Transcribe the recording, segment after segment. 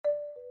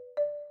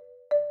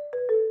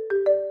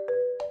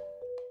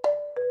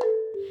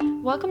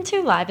Welcome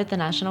to Live at the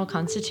National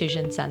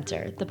Constitution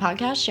Center, the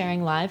podcast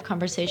sharing live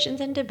conversations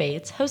and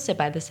debates hosted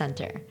by the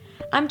Center.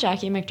 I'm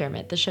Jackie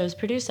McDermott, the show's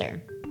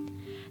producer.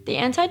 The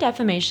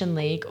Anti-Defamation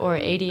League, or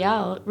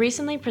ADL,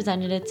 recently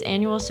presented its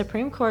annual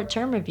Supreme Court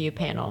Term Review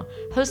panel,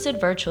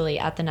 hosted virtually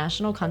at the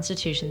National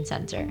Constitution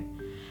Center.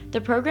 The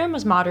program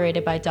was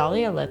moderated by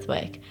Dahlia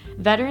Lithwick,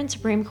 veteran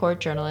Supreme Court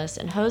journalist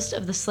and host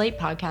of the Slate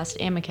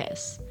podcast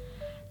Amicus.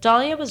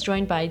 Dahlia was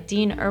joined by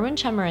Dean Erwin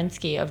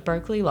Chemerinsky of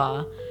Berkeley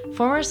Law,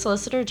 former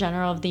Solicitor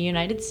General of the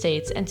United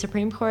States and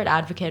Supreme Court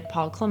Advocate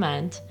Paul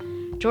Clement,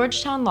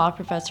 Georgetown Law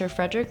Professor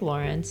Frederick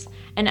Lawrence,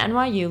 and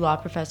NYU Law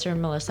Professor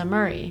Melissa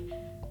Murray.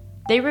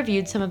 They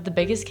reviewed some of the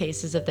biggest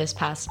cases of this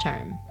past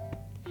term.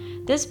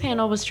 This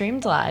panel was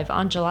streamed live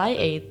on July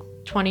 8,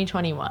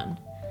 2021.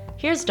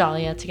 Here's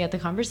Dahlia to get the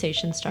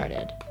conversation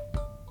started.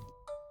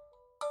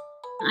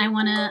 I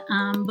want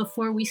to,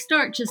 before we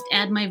start, just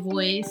add my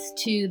voice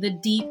to the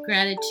deep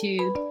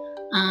gratitude,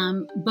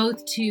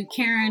 both to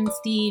Karen,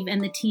 Steve,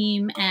 and the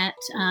team at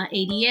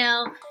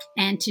ADL,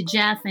 and to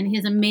Jeff and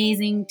his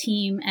amazing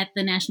team at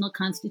the National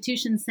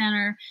Constitution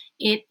Center.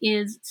 It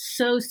is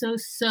so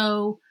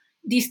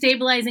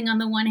destabilizing on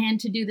the one hand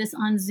to do this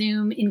on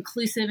Zoom,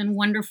 inclusive and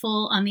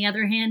wonderful on the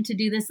other hand to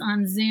do this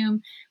on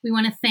Zoom. We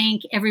want to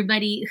thank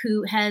everybody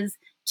who has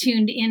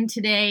tuned in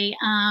today.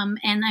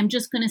 And I'm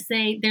just going to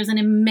say there's an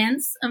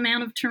immense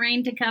amount of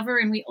terrain to cover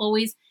and we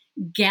always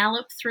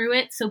gallop through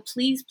it. So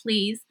please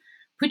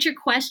put your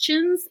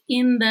questions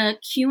in the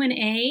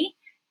Q&A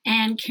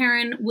and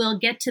Karen will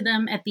get to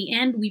them at the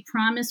end. We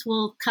promise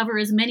we'll cover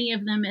as many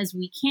of them as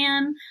we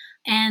can.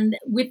 And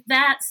with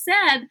that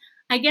said,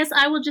 I guess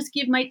I will just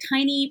give my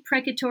tiny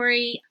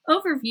precatory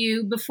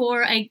overview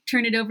before I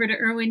turn it over to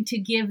Erwin to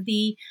give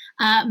the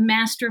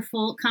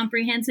masterful,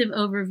 comprehensive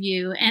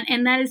overview.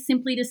 And that is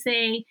simply to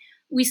say,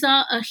 we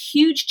saw a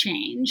huge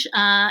change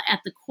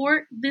at the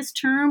court this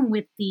term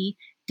with the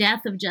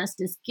death of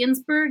Justice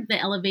Ginsburg, the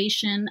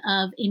elevation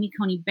of Amy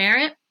Coney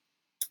Barrett.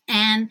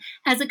 And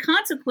as a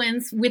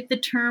consequence, with the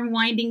term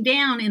winding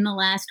down in the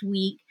last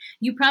week,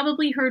 you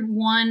probably heard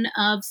one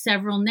of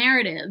several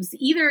narratives.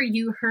 Either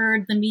you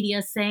heard the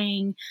media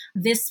saying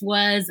this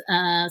was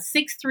a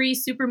 6-3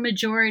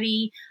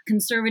 supermajority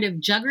conservative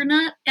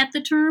juggernaut at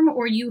the term,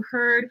 or you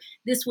heard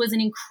this was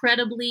an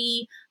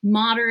incredibly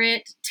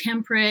moderate,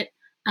 temperate,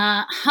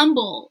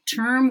 humble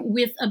term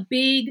with a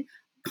big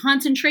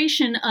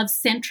concentration of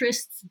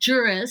centrist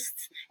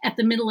jurists at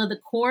the middle of the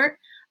court.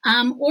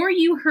 Or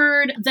you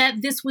heard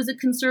that this was a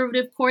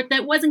conservative court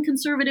that wasn't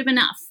conservative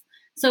enough.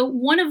 So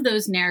one of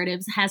those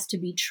narratives has to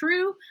be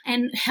true.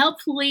 And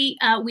helpfully,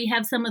 we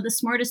have some of the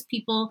smartest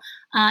people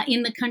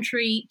in the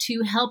country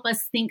to help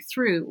us think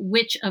through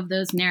which of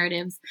those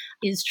narratives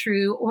is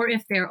true, or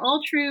if they're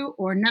all true,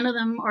 or none of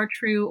them are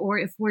true, or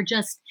if we're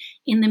just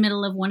in the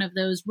middle of one of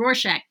those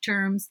Rorschach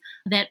terms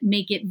that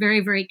make it very,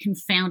 very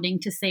confounding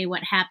to say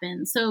what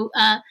happened. So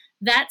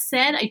that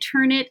said, I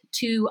turn it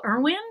to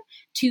Erwin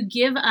to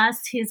give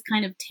us his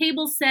kind of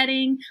table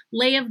setting,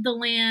 lay of the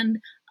land,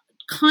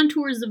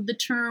 contours of the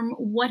term,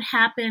 what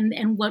happened,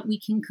 and what we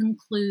can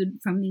conclude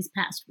from these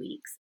past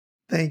weeks.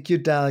 Thank you,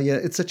 Dahlia.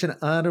 It's such an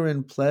honor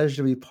and pleasure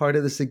to be part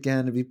of this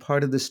again, to be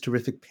part of this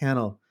terrific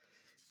panel.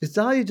 As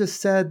Dahlia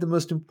just said, the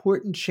most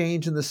important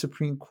change in the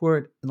Supreme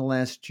Court in the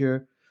last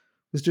year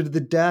was due to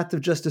the death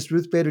of Justice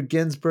Ruth Bader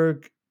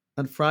Ginsburg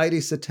on Friday,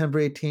 September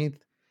 18th,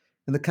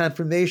 and the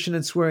confirmation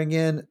and swearing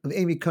in of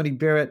Amy Coney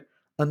Barrett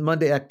on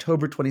Monday,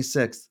 October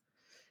 26th.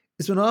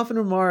 It's been often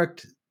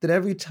remarked that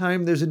every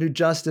time there's a new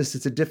justice,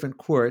 it's a different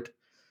court.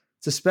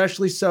 It's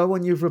especially so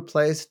when you've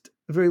replaced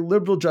a very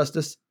liberal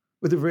justice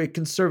with a very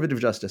conservative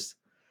justice.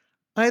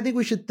 I think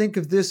we should think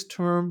of this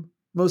term,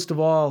 most of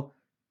all,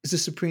 as a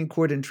Supreme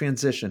Court in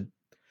transition.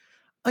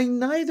 I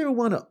neither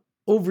want to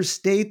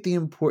overstate the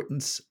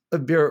importance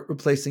of Barrett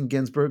replacing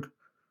Ginsburg,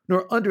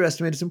 nor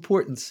underestimate its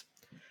importance.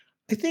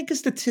 I think a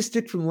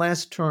statistic from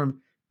last term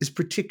is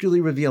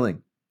particularly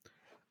revealing.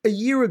 A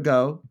year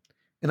ago,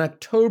 in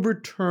October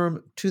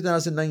term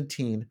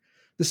 2019,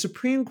 the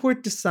Supreme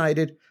Court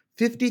decided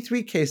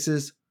 53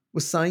 cases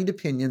with signed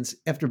opinions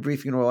after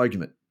briefing and oral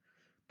argument.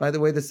 By the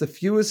way, that's the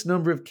fewest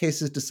number of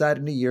cases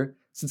decided in a year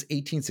since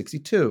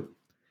 1862.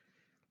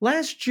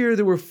 Last year,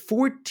 there were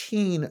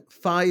 14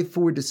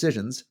 5-4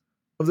 decisions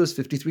of those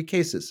 53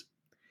 cases.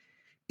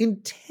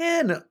 In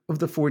 10 of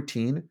the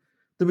 14,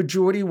 the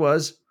majority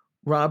was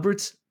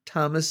Roberts,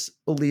 Thomas,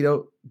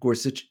 Alito,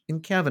 Gorsuch,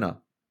 and Kavanaugh.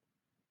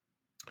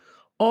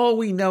 All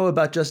we know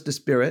about Justice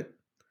Barrett,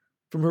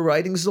 from her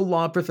writings as a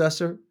law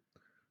professor,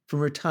 from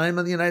her time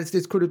on the United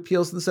States Court of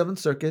Appeals in the Seventh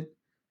Circuit,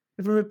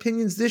 and from her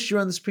opinions this year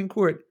on the Supreme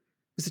Court,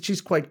 is that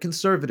she's quite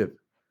conservative.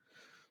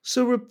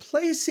 So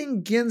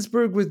replacing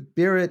Ginsburg with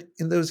Barrett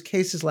in those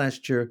cases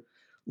last year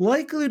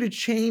likely to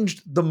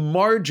change the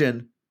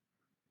margin,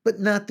 but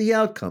not the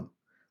outcome.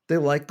 They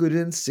likely to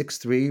end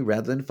 6-3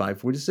 rather than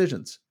 5-4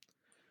 decisions.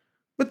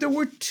 But there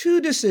were 2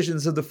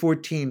 decisions of the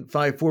 14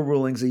 5-4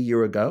 rulings a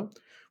year ago,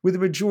 where the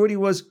majority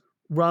was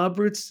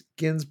Roberts,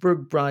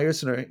 Ginsburg, Breyer,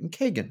 Sotomayor, and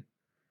Kagan.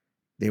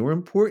 They were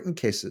important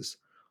cases.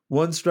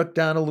 One struck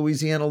down a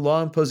Louisiana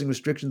law imposing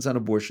restrictions on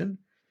abortion.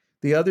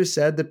 The other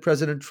said that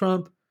President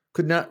Trump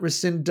could not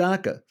rescind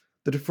DACA,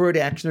 the Deferred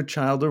Action of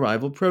Child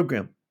Arrival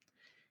program.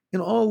 In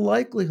all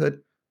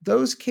likelihood,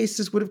 those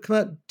cases would have come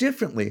out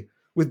differently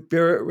with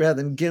Barrett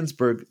rather than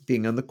Ginsburg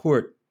being on the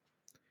court.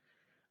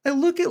 I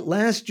look at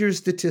last year's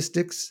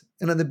statistics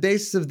and on the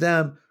basis of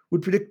them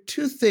would predict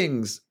two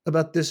things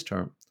about this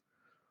term.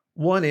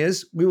 One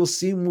is we will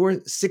see more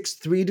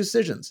 6-3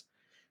 decisions.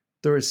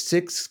 There are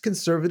 6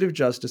 conservative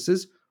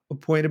justices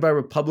appointed by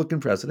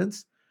Republican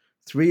presidents,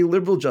 3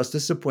 liberal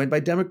justices appointed by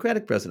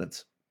Democratic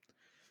presidents.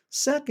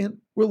 Second,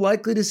 we're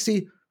likely to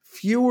see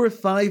fewer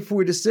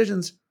 5-4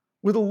 decisions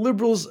where the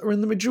liberals are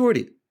in the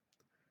majority.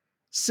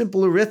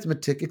 Simple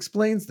arithmetic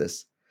explains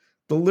this.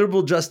 The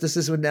liberal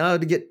justices would now have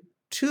to get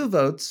 2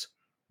 votes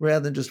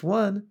rather than just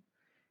 1, and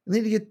they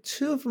need to get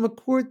 2 from a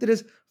court that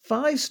has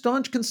 5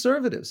 staunch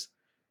conservatives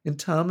in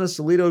Thomas,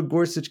 Alito,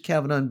 Gorsuch,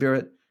 Kavanaugh, and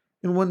Barrett,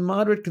 and 1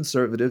 moderate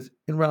conservative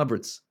in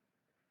Roberts.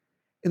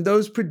 And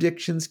those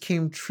predictions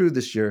came true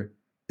this year.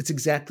 It's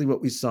exactly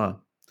what we saw.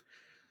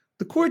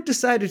 The court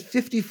decided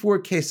 54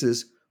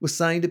 cases with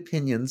signed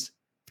opinions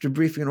after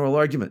briefing and oral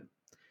argument.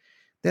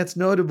 That's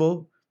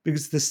notable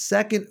because the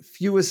second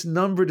fewest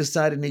number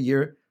decided in a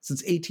year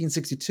since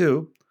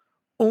 1862.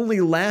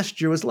 Only last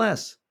year was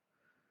less.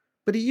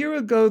 But a year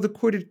ago, the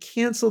court had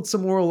canceled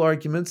some oral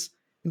arguments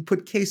and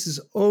put cases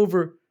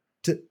over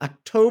to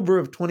October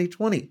of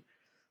 2020.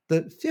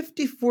 The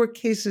 54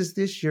 cases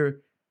this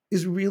year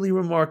is really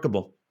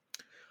remarkable.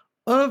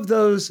 Of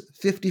those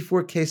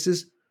 54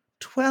 cases,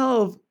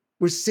 12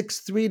 were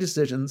 6-3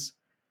 decisions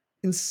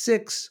and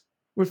 6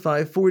 were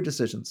 5-4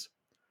 decisions.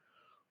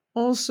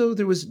 Also,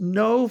 there was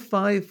no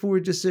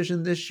 5-4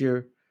 decision this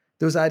year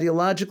that was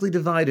ideologically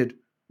divided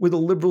where the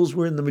liberals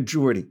were in the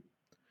majority.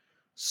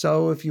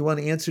 So if you want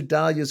to answer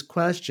Dahlia's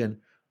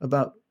question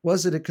about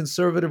was it a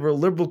conservative or a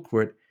liberal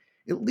court,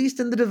 at least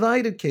in the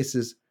divided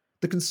cases,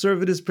 the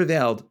conservatives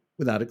prevailed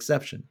without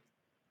exception.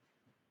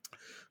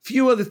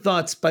 Few other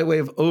thoughts by way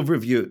of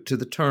overview to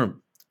the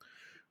term.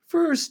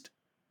 First,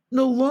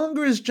 no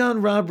longer is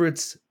John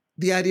Roberts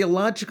the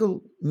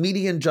ideological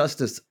median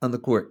justice on the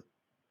court.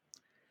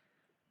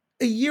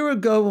 A year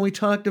ago, when we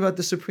talked about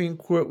the Supreme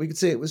Court, we could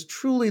say it was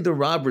truly the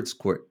Roberts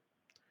Court.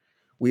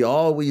 We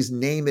always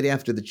name it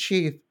after the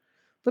chief,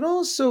 but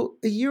also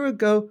a year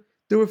ago,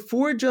 there were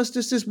 4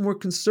 justices more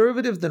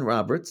conservative than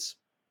Roberts,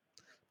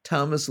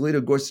 Thomas,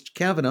 Alito, Gorsuch,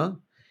 Kavanaugh,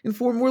 and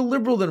 4 more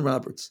liberal than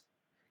Roberts,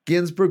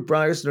 Ginsburg,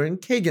 Breyer, Snyder, and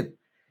Kagan.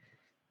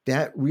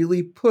 That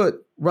really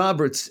put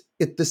Roberts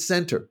at the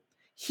center.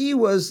 He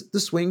was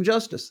the swing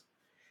justice.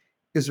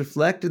 It is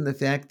reflected in the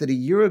fact that a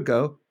year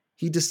ago,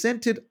 he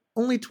dissented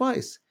only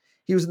twice.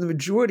 He was in the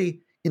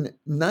majority in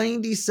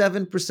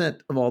 97%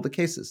 of all the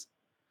cases.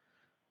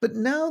 But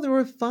now there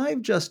are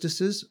 5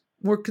 justices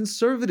more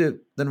conservative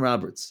than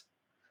Roberts: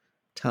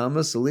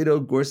 Thomas,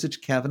 Alito,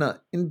 Gorsuch, Kavanaugh,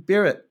 and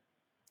Barrett.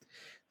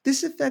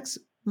 This affects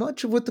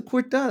much of what the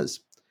court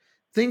does.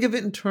 Think of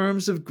it in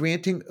terms of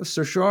granting of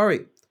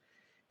certiorari.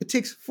 It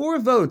takes 4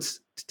 votes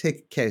to take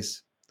a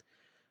case.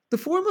 The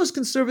 4 most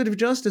conservative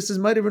justices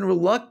might have been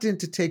reluctant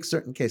to take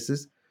certain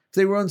cases if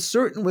they were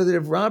uncertain whether to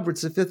have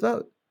Roberts a 5th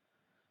vote.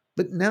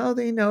 But now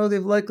they know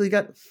they've likely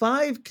got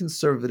 5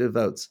 conservative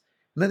votes,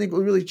 and I think it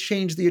will really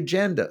change the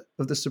agenda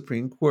of the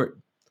Supreme Court.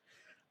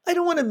 I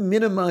don't want to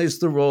minimize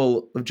the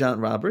role of John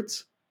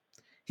Roberts.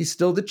 He's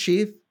still the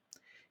chief.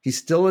 He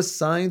still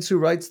assigns who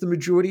writes the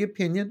majority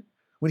opinion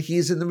when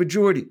he's in the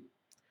majority.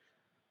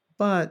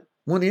 But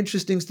one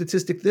interesting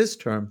statistic this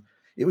term,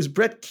 it was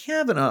Brett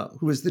Kavanaugh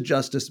who was the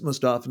justice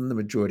most often in the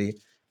majority,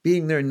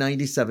 being there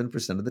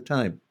 97% of the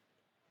time.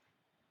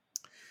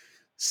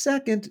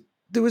 Second,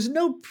 there was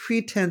no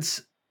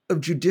pretense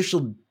of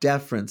judicial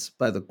deference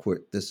by the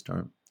court this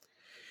term.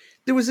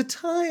 There was a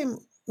time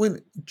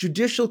when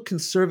judicial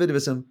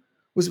conservatism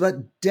was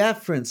about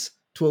deference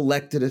to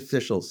elected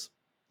officials.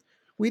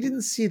 We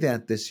didn't see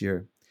that this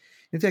year.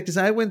 In fact, as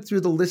I went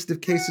through the list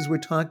of cases we're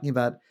talking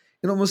about,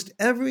 in almost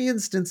every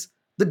instance,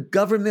 the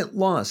government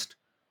lost,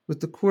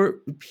 with the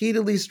court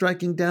repeatedly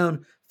striking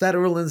down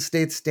federal and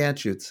state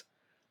statutes.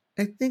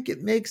 I think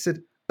it makes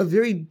it a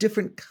very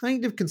different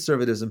kind of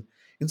conservatism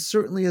and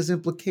certainly has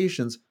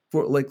implications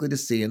for what we're likely to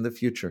see in the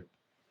future.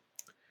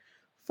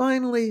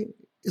 Finally,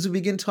 as we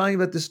begin talking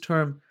about this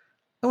term,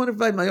 I want to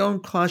provide my own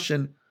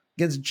caution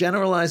against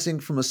generalizing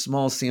from a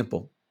small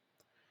sample.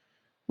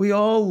 We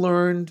all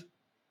learned,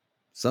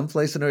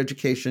 someplace in our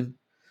education,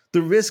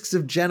 the risks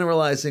of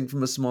generalizing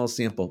from a small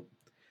sample.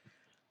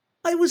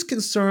 I was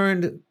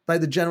concerned by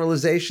the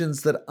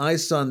generalizations that I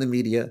saw in the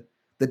media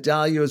that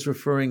Dahlia is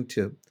referring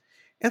to.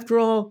 After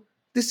all,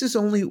 this is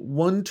only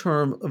one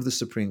term of the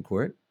Supreme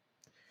Court.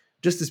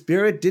 Justice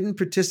Barrett didn't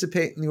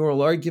participate in the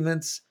oral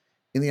arguments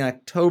in the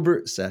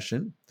October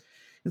session,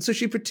 and so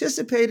she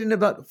participated in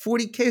about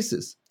 40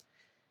 cases.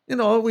 And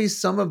always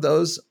some of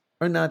those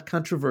are not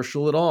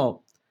controversial at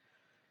all.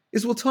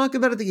 As we'll talk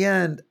about at the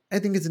end, I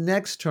think it's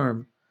next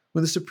term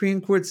when the Supreme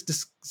Court's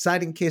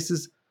deciding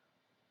cases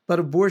about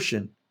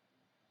abortion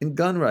and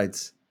gun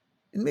rights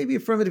and maybe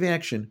affirmative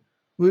action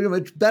we'll get a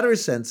much better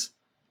sense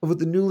of what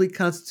the newly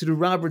constituted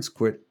Roberts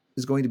Court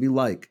is going to be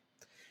like.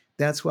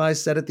 That's why I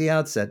said at the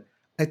outset,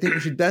 I think we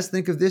should best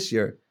think of this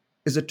year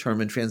as a term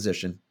in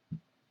transition.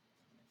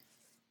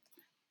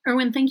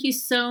 Erwin, thank you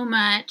so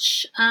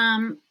much.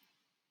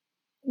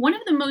 One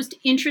of the most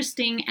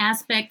interesting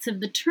aspects of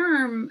the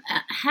term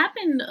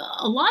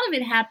a lot of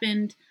it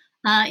happened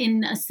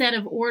in a set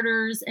of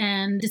orders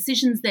and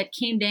decisions that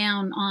came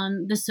down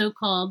on the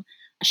so-called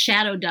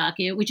shadow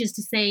docket, which is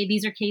to say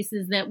these are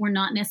cases that were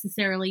not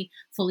necessarily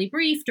fully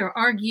briefed or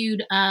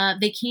argued.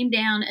 They came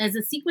down as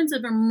a sequence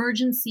of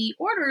emergency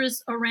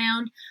orders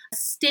around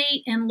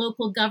state and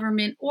local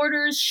government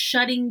orders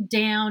shutting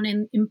down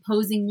and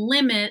imposing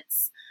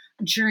limits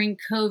during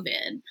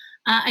COVID.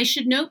 I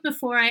should note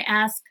before I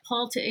ask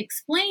Paul to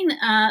explain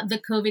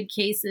the COVID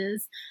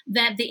cases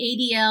that the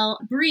ADL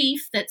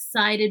brief that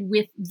sided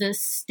with the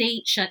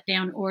state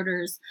shutdown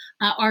orders,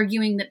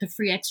 arguing that the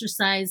free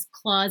exercise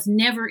clause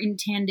never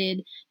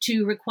intended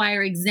to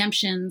require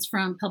exemptions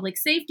from public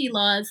safety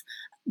laws,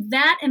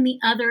 that and the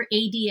other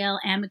ADL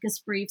amicus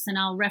briefs, and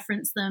I'll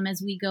reference them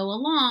as we go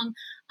along,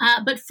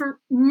 but for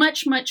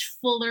much, much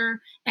fuller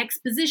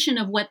exposition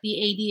of what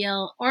the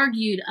ADL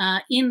argued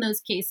in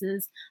those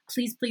cases,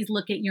 please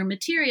look at your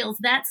materials.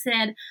 That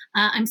said,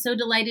 I'm so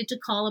delighted to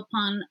call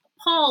upon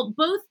Paul.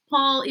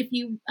 Paul, if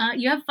you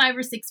have 5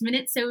 or 6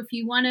 minutes, so if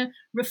you want to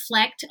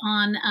reflect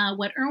on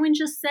what Erwin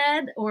just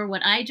said or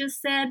what I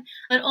just said,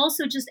 but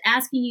also just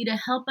asking you to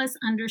help us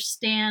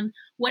understand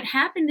what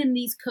happened in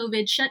these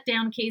COVID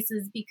shutdown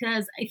cases,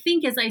 because I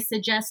think, as I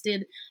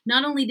suggested,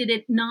 not only did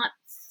it not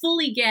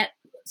fully get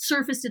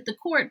surfaced at the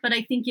court, but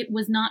I think it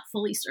was not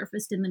fully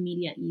surfaced in the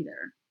media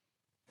either.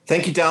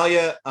 Thank you,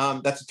 Dahlia.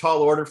 That's a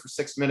tall order for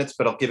 6 minutes,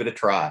 but I'll give it a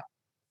try.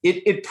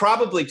 It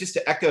probably, just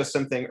to echo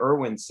something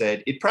Erwin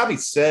said, it probably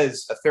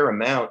says a fair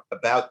amount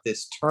about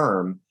this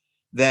term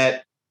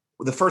that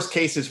the first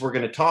cases we're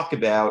going to talk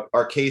about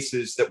are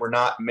cases that were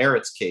not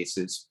merits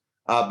cases,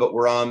 but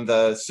were on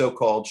the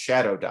so-called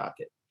shadow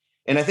docket.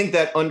 And I think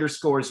that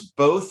underscores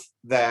both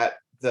that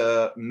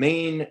the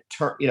main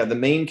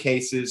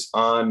cases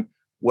on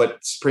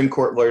what Supreme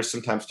Court lawyers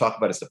sometimes talk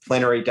about as the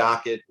plenary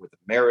docket or the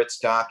merits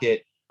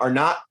docket are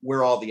not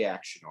where all the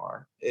action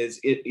are.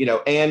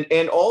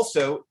 And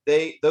also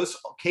those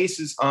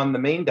cases on the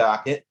main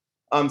docket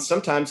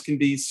sometimes can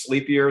be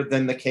sleepier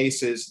than the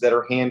cases that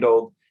are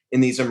handled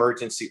in these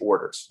emergency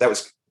orders. That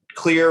was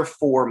clear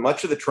for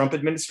much of the Trump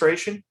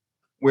administration,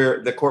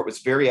 where the court was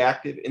very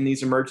active in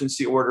these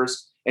emergency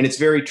orders, and it's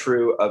very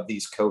true of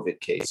these COVID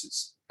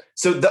cases.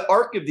 So the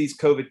arc of these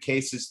COVID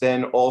cases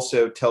then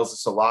also tells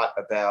us a lot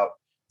about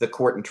the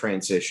court in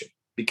transition,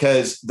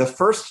 because the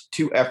first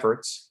 2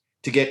 efforts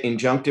to get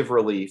injunctive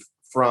relief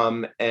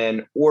from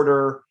an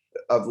order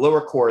of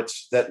lower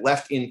courts that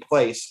left in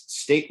place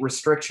state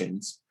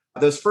restrictions,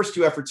 those first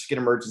 2 efforts to get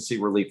emergency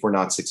relief were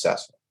not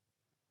successful.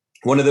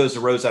 One of those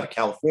arose out of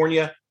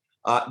California.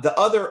 The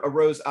other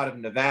arose out of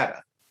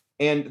Nevada.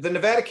 And the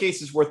Nevada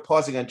case is worth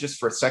pausing on just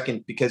for a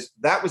second, because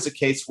that was a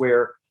case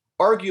where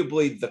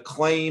arguably the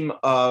claim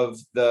of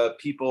the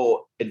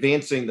people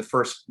advancing the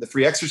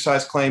free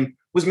exercise claim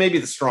was maybe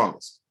the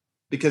strongest,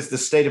 because the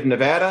state of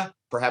Nevada,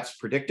 perhaps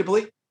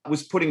predictably,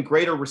 was putting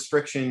greater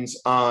restrictions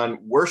on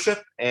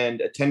worship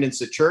and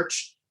attendance at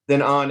church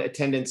than on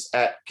attendance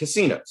at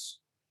casinos.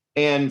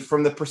 And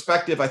from the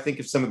perspective, I think,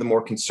 of some of the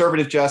more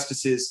conservative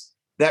justices,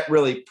 that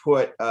really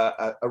put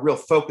a real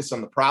focus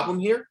on the problem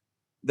here,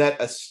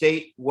 that a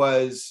state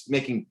was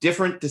making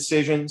different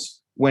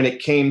decisions when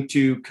it came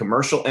to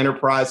commercial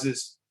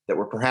enterprises that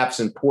were perhaps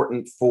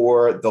important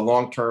for the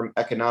long-term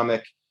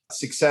economic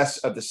success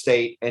of the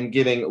state, and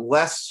giving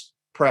less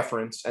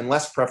preference and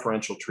less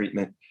preferential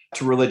treatment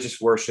to religious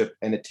worship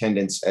and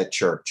attendance at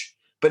church.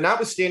 But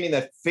notwithstanding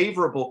that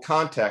favorable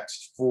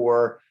context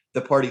for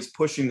the parties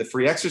pushing the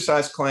free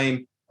exercise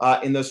claim,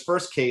 in those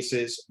first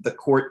cases, the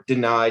court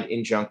denied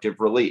injunctive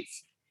relief.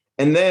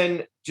 And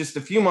then just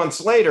a few months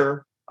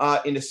later,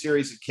 in a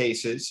series of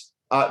cases,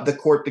 the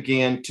court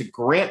began to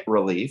grant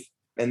relief,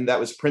 and that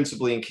was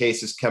principally in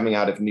cases coming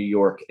out of New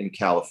York and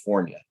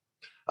California.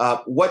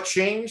 What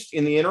changed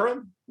in the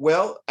interim?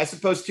 Well, I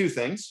suppose 2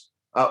 things.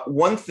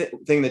 One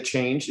thing that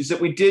changed is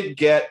that we did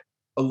get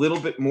a little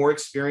bit more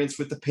experience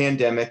with the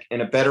pandemic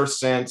and a better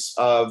sense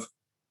of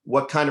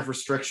what kind of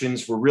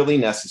restrictions were really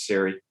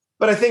necessary.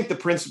 But I think the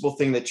principal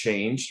thing that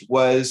changed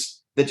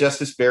was that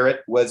Justice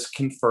Barrett was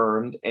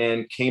confirmed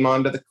and came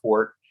onto the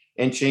court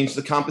and changed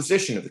the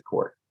composition of the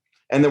court.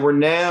 And there were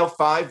now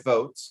 5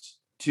 votes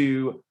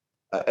to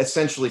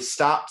essentially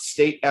stop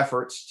state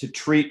efforts to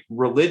treat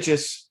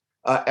religious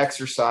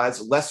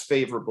exercise less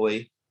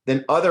favorably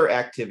than other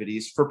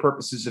activities for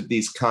purposes of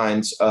these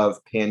kinds of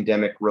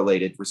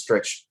pandemic-related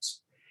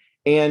restrictions.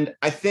 And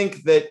I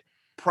think that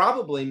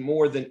probably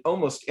more than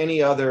almost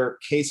any other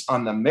case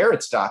on the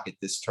merits docket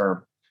this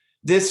term,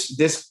 these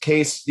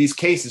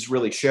cases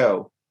really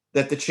show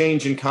that the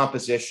change in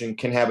composition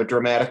can have a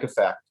dramatic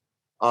effect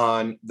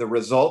on the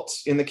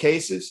results in the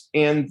cases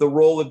and the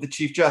role of the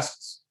Chief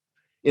Justice.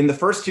 In the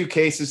first 2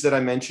 cases that I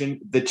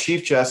mentioned, the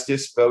Chief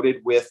Justice voted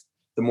with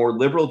the more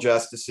liberal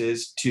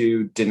justices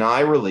to deny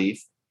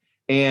relief,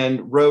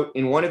 and wrote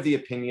in one of the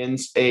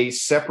opinions a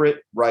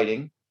separate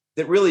writing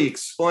that really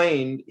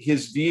explained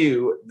his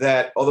view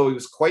that although he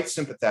was quite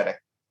sympathetic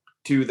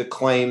to the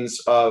claims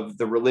of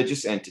the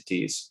religious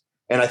entities,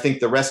 and I think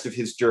the rest of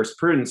his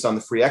jurisprudence on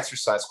the free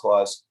exercise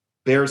clause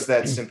bears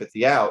that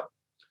sympathy out,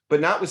 but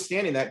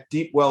notwithstanding that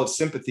deep well of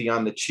sympathy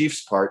on the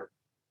chief's part,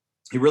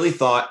 he really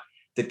thought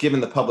that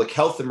given the public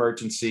health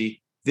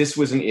emergency, this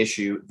was an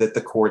issue that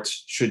the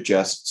courts should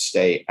just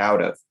stay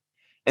out of.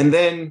 And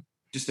then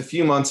just a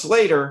few months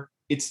later,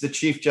 it's the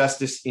Chief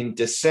Justice in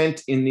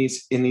dissent in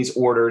these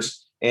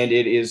orders, and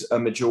it is a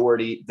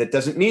majority that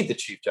doesn't need the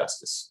Chief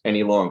Justice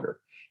any longer.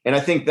 And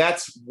I think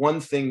that's one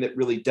thing that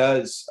really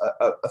does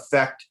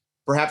affect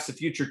perhaps the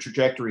future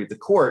trajectory of the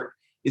court,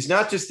 is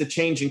not just the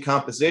change in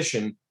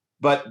composition,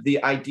 but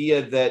the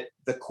idea that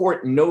the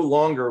court no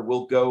longer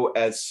will go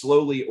as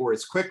slowly or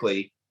as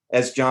quickly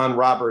as John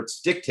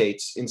Roberts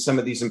dictates in some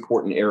of these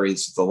important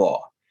areas of the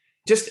law.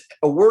 Just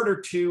a word or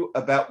two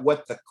about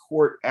what the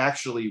court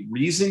actually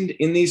reasoned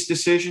in these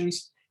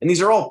decisions. And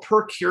these are all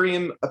per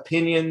curiam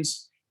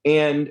opinions,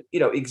 and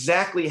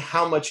exactly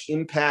how much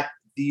impact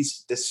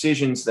these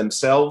decisions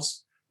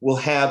themselves will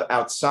have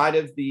outside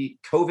of the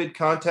COVID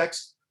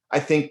context, I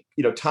think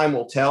time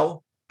will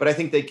tell. But I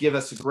think they give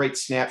us a great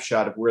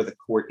snapshot of where the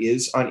court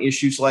is on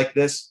issues like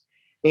this.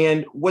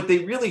 And what they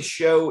really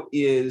show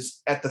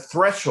is, at the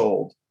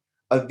threshold,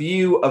 a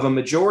view of a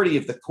majority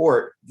of the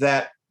court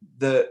that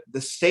the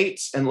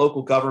states and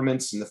local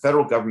governments and the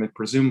federal government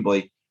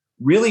presumably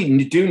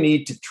really do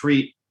need to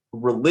treat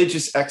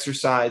religious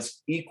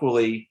exercise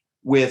equally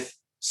with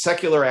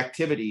secular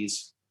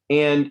activities.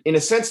 And in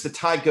a sense, the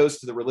tie goes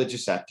to the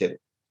religious activity.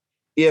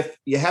 If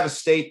you have a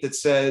state that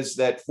says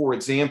that, for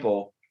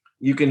example,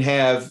 you can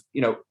have,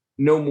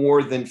 no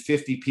more than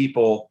 50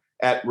 people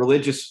at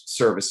religious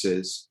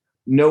services,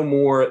 no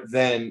more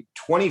than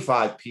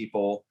 25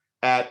 people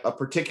at a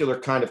particular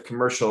kind of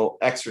commercial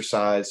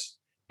exercise,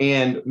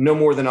 and no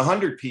more than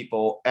 100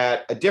 people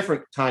at a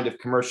different kind of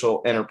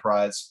commercial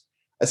enterprise.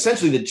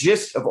 Essentially, the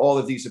gist of all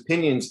of these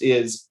opinions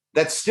is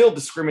that's still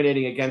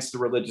discriminating against the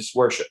religious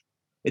worship.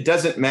 It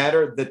doesn't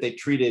matter that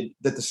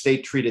the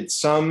state treated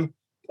some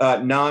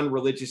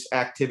non-religious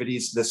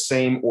activities the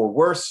same or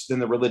worse than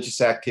the religious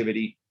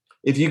activity.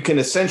 If you can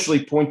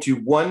essentially point to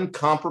one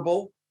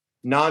comparable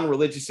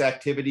non-religious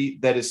activity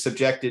that is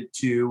subjected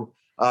to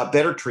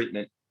better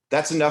treatment,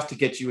 that's enough to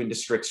get you into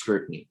strict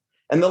scrutiny.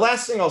 And the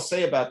last thing I'll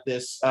say about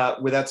this,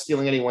 without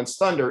stealing anyone's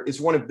thunder, is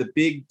one of the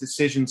big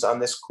decisions on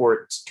this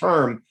court's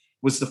term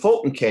was the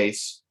Fulton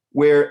case,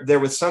 where there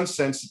was some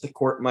sense that the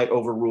court might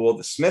overrule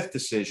the Smith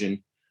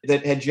decision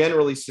that had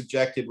generally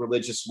subjected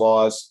religious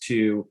laws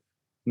to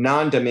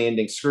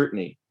non-demanding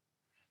scrutiny.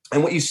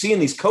 And what you see in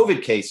these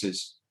COVID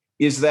cases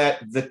is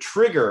that the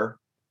trigger,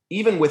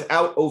 even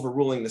without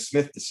overruling the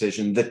Smith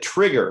decision, the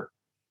trigger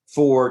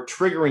for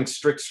triggering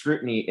strict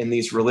scrutiny in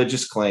these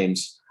religious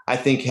claims, I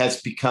think,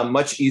 has become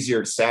much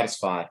easier to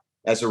satisfy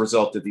as a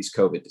result of these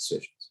COVID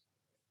decisions.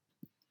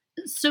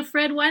 So,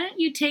 Fred, why don't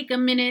you take a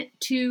minute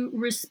to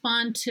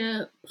respond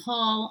to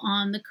Paul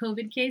on the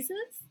COVID cases?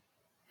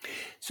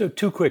 So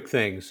 2 quick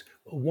things.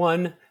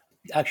 One,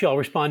 actually, I'll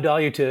respond,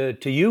 Dahlia,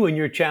 to you and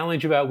your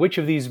challenge about which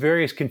of these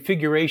various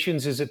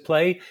configurations is at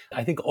play.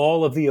 I think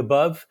all of the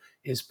above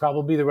is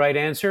probably the right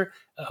answer.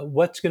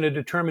 What's going to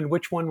determine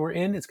which one we're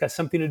in? It's got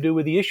something to do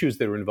with the issues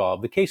that are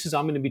involved. The cases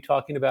I'm going to be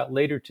talking about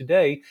later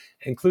today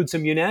include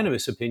some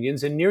unanimous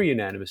opinions and near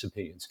unanimous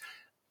opinions.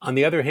 On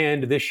the other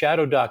hand, this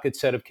shadow docket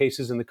set of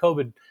cases in the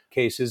COVID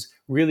cases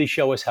really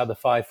show us how the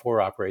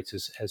 5-4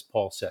 operates, as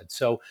Paul said.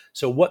 So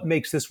what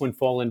makes this one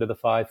fall into the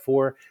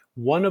 5-4?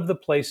 One of the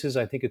places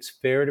I think it's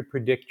fair to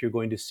predict you're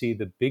going to see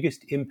the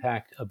biggest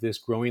impact of this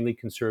growingly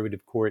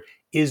conservative court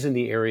is in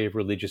the area of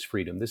religious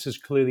freedom. This is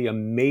clearly a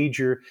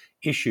major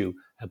issue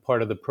and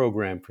part of the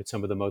program for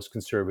some of the most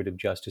conservative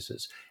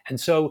justices. And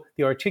so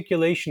the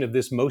articulation of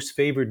this most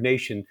favored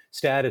nation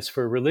status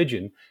for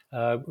religion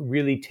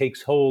really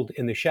takes hold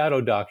in the shadow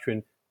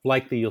doctrine.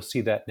 Likely you'll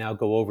see that now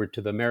go over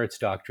to the merits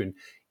doctrine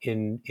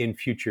in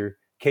future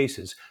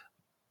cases.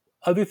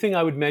 Other thing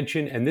I would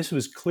mention, and this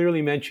was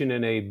clearly mentioned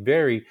in a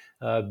very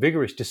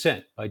vigorous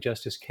dissent by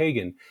Justice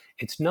Kagan,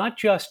 it's not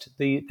just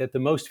that the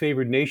most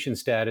favored nation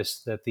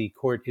status that the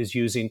court is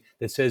using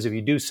that says if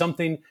you do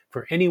something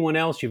for anyone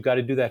else, you've got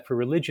to do that for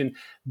religion,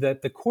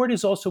 that the court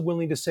is also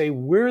willing to say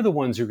we're the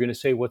ones who are going to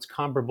say what's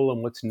comparable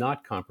and what's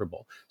not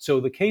comparable.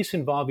 So the case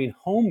involving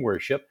home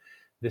worship,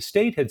 the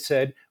state had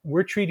said,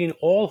 we're treating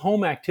all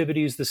home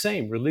activities the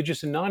same,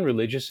 religious and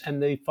non-religious,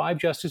 and the 5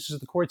 justices of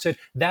the court said,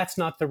 that's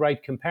not the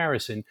right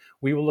comparison.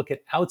 We will look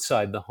at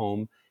outside the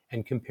home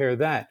and compare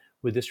that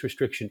with this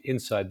restriction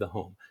inside the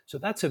home. So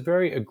that's a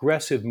very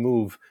aggressive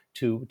move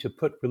to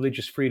put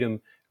religious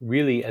freedom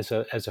really as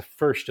a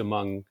first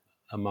among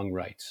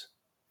rights.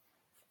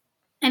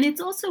 And it's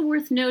also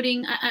worth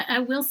noting, I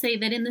will say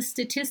that in the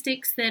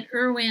statistics that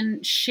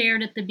Erwin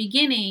shared at the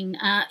beginning,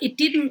 it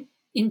didn't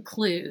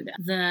include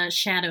the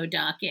shadow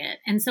docket.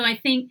 And so I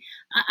think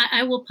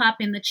I will pop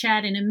in the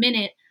chat in a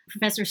minute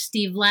Professor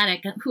Steve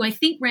Vladeck, who I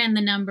think ran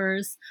the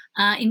numbers,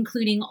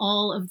 including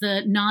all of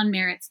the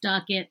non-merits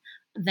docket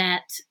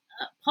that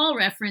Paul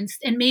referenced,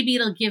 and maybe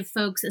it'll give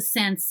folks a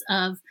sense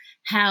of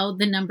how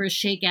the numbers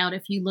shake out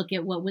if you look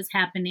at what was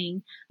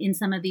happening in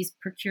some of these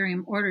per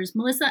curiam orders.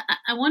 Melissa,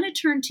 I want to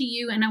turn to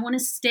you, and I want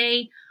to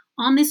stay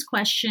on this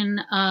question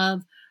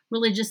of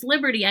religious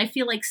liberty. I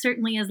feel like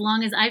certainly as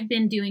long as I've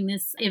been doing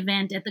this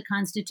event at the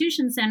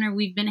Constitution Center,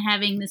 we've been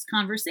having this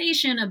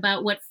conversation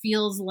about what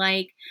feels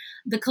like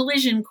the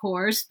collision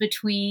course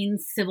between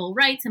civil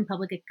rights and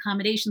public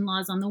accommodation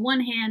laws on the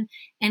one hand,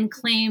 and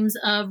claims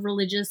of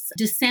religious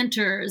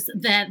dissenters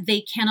that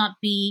they cannot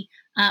be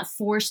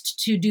forced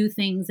to do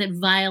things that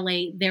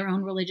violate their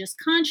own religious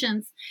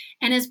conscience.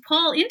 And as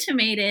Paul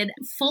intimated,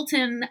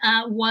 Fulton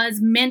was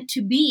meant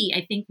to be,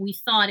 I think we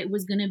thought it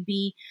was going to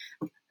be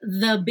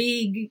the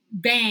big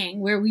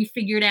bang where we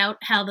figured out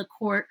how the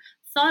court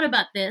thought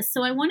about this.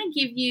 So I want to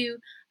give you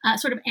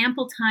sort of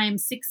ample time,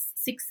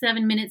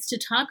 7 minutes to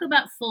talk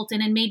about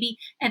Fulton, and maybe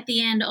at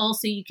the end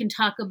also you can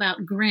talk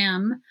about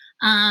Grimm,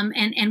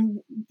 and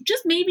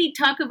just maybe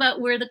talk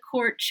about where the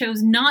court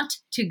chose not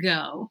to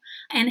go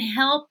and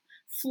help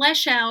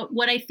flesh out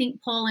what I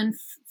think Paul and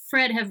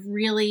Fred have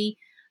really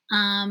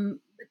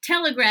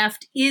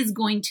telegraphed is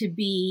going to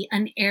be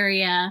an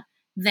area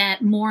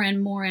that more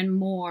and more and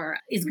more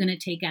is going to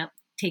take out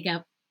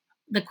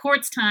the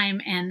court's time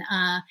and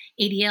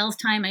ADL's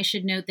time. I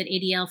should note that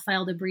ADL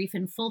filed a brief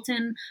in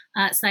Fulton,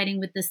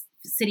 siding with the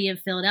city of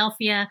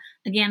Philadelphia.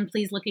 Again,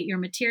 please look at your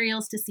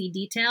materials to see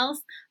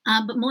details.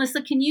 But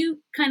Melissa, can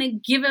you kind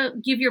of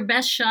give your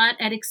best shot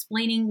at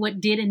explaining what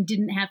did and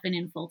didn't happen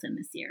in Fulton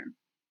this year?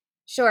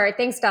 Sure.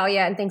 Thanks,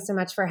 Dahlia. And thanks so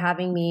much for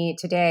having me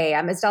today.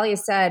 As Dahlia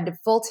said,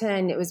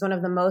 Fulton, it was one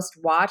of the most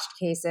watched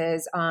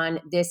cases on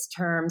this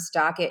term's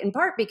docket, in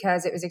part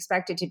because it was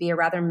expected to be a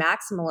rather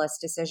maximalist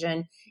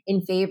decision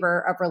in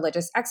favor of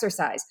religious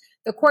exercise.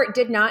 The court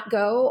did not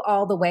go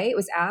all the way. It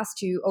was asked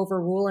to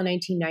overrule a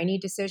 1990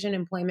 decision,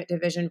 Employment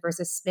Division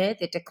versus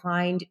Smith. It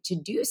declined to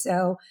do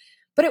so.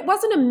 But it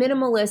wasn't a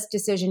minimalist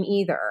decision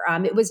either.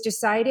 It was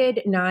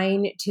decided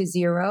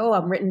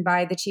 9-0, written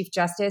by the Chief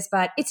Justice.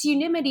 But its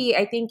unanimity,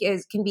 I think,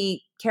 can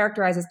be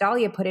characterized, as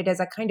Dahlia put it,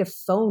 as a kind of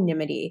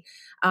phonymity.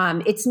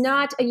 It's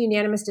not a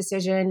unanimous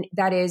decision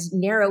that is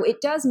narrow. It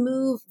does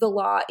move the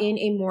law in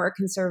a more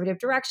conservative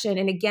direction.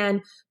 And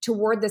again,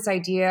 toward this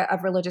idea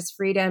of religious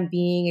freedom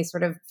being a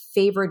sort of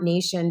favored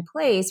nation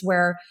place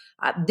where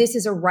this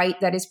is a right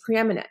that is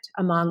preeminent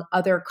among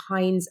other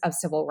kinds of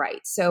civil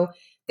rights. So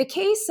the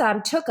case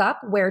took up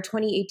where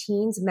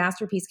 2018's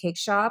Masterpiece Cake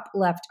Shop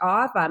left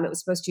off. It was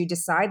supposed to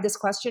decide this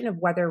question of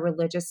whether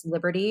religious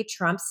liberty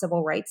trumps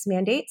civil rights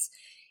mandates.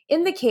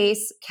 In the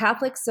case,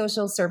 Catholic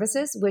Social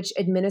Services, which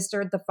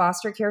administered the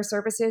foster care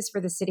services for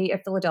the city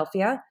of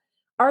Philadelphia,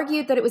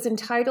 argued that it was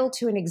entitled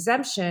to an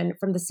exemption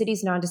from the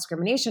city's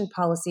non-discrimination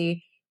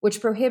policy,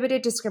 which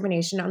prohibited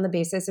discrimination on the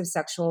basis of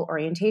sexual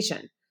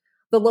orientation.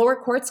 The lower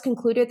courts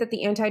concluded that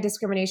the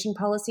anti-discrimination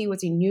policy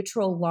was a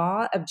neutral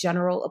law of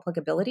general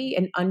applicability,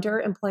 and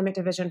under Employment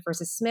Division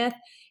versus Smith,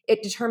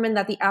 it determined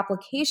that the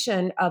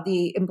application of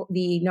the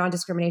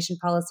non-discrimination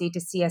policy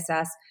to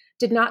CSS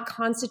did not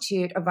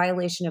constitute a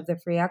violation of the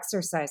Free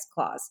Exercise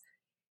Clause.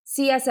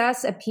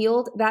 CSS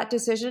appealed that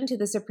decision to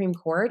the Supreme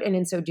Court, and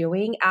in so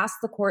doing, asked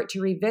the court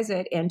to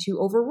revisit and to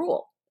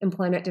overrule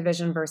Employment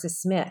Division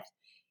versus Smith.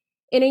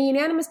 In a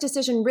unanimous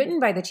decision written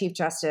by the Chief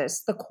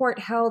Justice, the court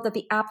held that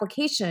the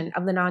application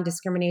of the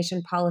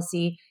non-discrimination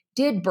policy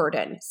did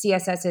burden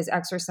CSS's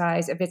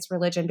exercise of its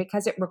religion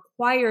because it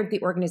required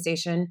the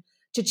organization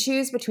to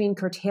choose between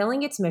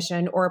curtailing its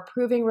mission or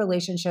approving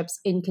relationships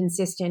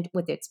inconsistent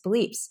with its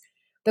beliefs.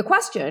 The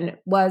question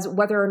was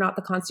whether or not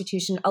the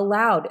Constitution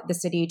allowed the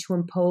city to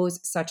impose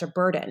such a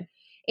burden.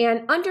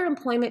 And under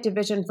Employment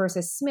Division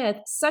versus Smith,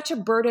 such a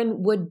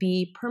burden would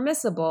be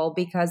permissible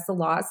because the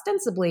law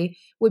ostensibly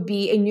would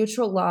be a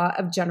neutral law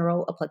of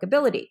general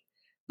applicability.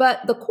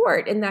 But the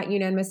court in that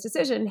unanimous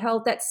decision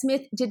held that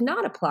Smith did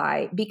not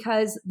apply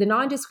because the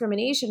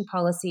non-discrimination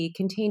policy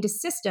contained a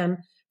system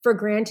for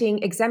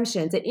granting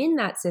exemptions. And in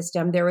that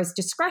system, there was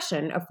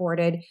discretion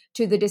afforded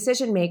to the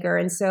decision maker.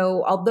 And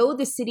so although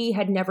the city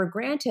had never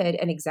granted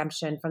an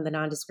exemption from the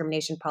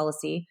non-discrimination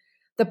policy,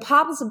 the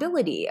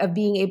possibility of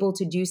being able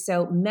to do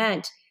so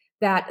meant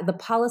that the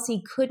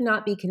policy could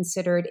not be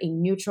considered a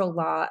neutral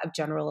law of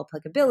general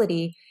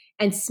applicability,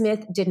 and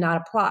Smith did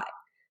not apply.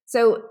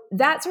 So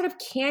that sort of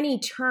canny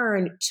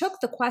turn took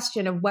the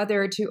question of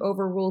whether to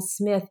overrule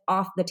Smith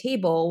off the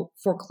table,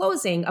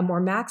 foreclosing a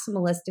more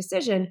maximalist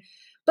decision,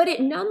 but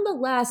it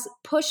nonetheless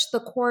pushed the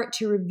court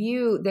to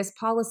review this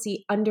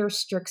policy under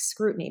strict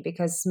scrutiny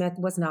because Smith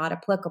was not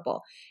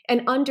applicable.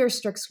 And under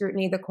strict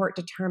scrutiny, the court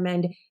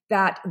determined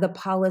that the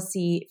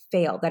policy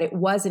failed, that it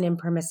was an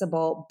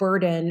impermissible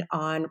burden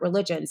on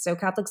religion. So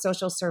Catholic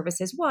Social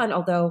Services won,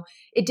 although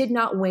it did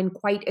not win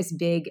quite as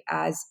big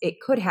as it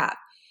could have.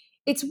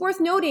 It's worth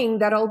noting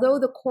that although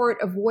the court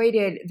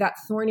avoided that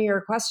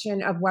thornier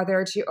question of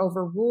whether to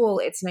overrule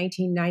its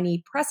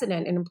 1990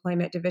 precedent in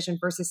Employment Division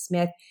versus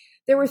Smith,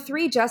 There were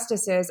 3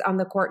 justices on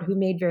the court who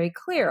made very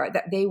clear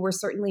that they were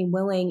certainly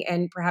willing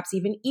and perhaps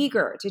even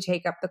eager to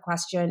take up the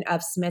question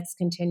of Smith's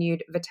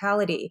continued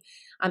vitality.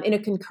 In a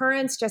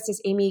concurrence,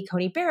 Justice Amy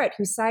Coney Barrett,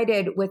 who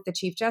sided with the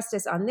Chief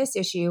Justice on this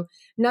issue,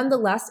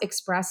 nonetheless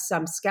expressed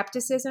some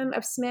skepticism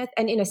of Smith.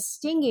 And in a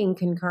stinging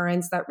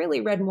concurrence that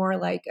really read more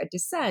like a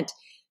dissent,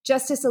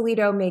 Justice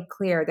Alito made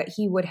clear that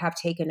he would have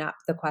taken up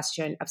the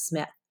question of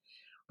Smith.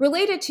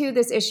 Related to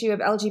this issue of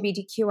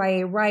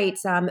LGBTQIA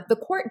rights, the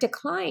court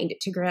declined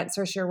to grant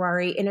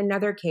certiorari in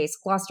another case,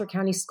 Gloucester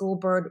County School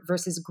Board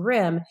versus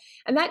Grimm,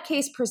 and that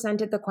case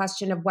presented the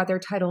question of whether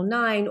Title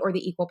IX or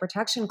the Equal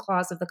Protection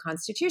Clause of the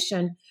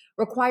Constitution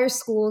requires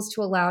schools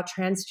to allow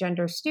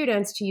transgender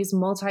students to use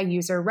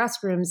multi-user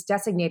restrooms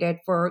designated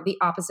for the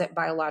opposite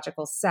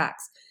biological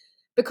sex.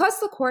 Because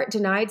the court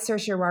denied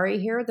certiorari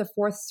here, the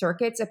Fourth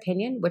Circuit's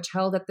opinion, which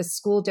held that the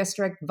school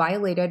district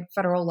violated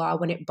federal law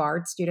when it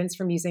barred students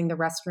from using the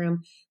restroom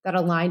that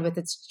aligned with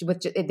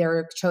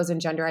their chosen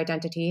gender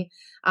identity,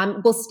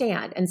 will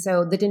stand. And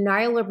so the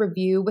denial of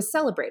review was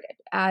celebrated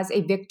as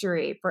a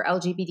victory for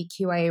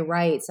LGBTQIA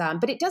rights,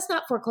 but it does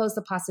not foreclose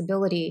the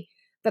possibility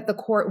that the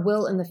court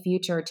will in the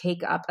future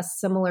take up a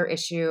similar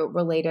issue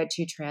related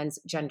to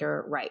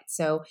transgender rights.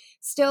 So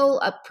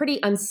still a pretty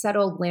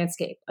unsettled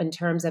landscape in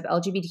terms of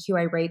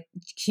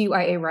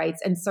LGBTQIA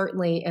rights, and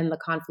certainly in the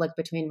conflict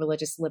between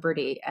religious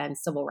liberty and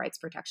civil rights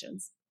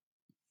protections.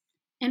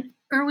 And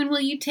Erwin,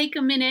 will you take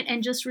a minute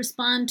and just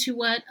respond to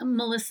what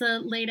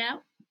Melissa laid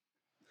out?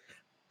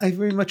 I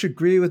very much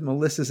agree with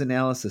Melissa's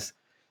analysis.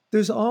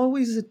 There's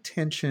always a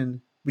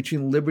tension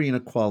between liberty and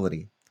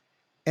equality.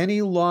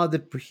 Any law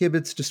that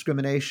prohibits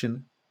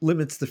discrimination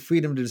limits the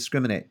freedom to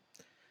discriminate.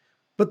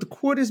 But the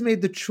court has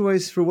made the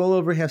choice for well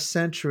over half a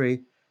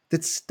century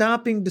that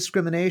stopping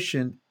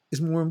discrimination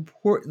is more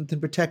important than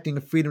protecting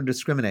the freedom to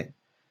discriminate.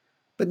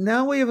 But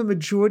now we have a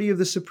majority of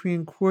the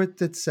Supreme Court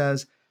that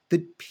says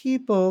that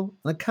people,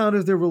 on account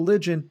of their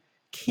religion,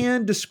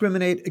 can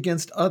discriminate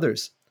against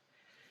others.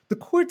 The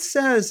court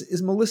says,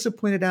 as Melissa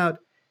pointed out,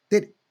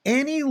 that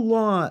any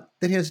law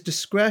that has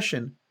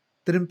discretion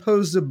that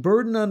imposes a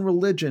burden on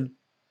religion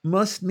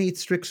must meet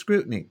strict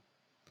scrutiny.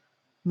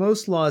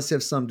 Most laws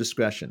have some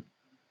discretion.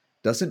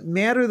 Doesn't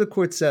matter, the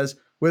court says,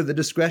 whether the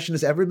discretion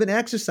has ever been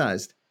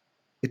exercised.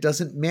 It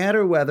doesn't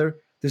matter whether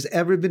there's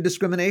ever been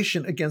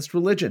discrimination against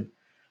religion.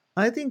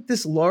 I think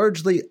this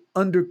largely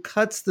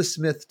undercuts the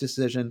Smith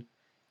decision,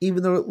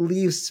 even though it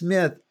leaves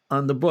Smith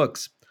on the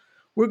books.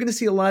 We're going to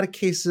see a lot of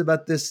cases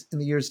about this in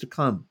the years to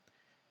come.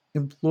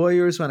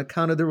 Employers who, on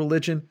account of their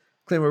religion,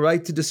 claim a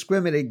right to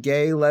discriminate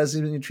gay,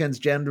 lesbian, and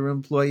transgender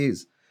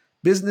employees.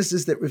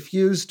 Businesses that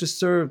refuse to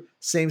serve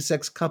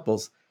same-sex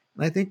couples.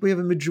 And I think we have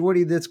a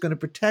majority that's going to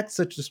protect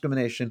such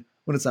discrimination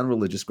when it's on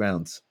religious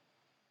grounds.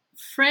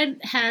 Fred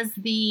has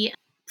the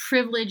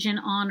privilege and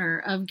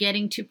honor of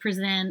getting to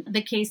present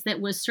the case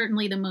that was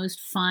certainly the most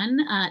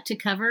fun to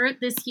cover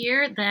this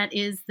year. That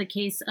is the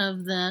case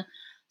of the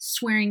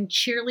swearing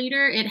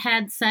cheerleader. It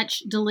had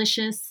such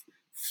delicious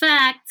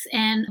facts.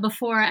 And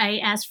before I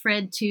ask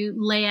Fred to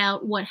lay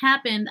out what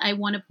happened, I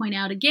want to point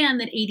out again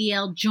that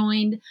ADL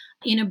joined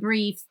in a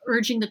brief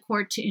urging the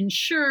court to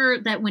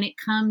ensure that when it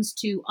comes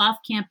to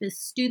off-campus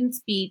student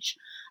speech,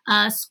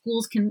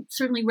 schools can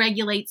certainly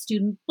regulate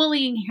student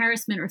bullying,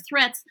 harassment, or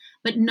threats,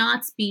 but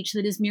not speech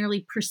that is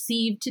merely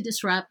perceived to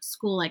disrupt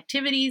school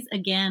activities.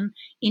 Again,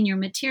 in your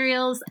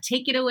materials,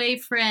 take it away,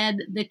 Fred,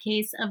 the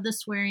case of the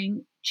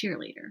swearing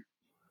cheerleader.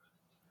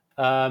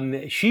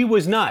 She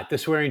was not the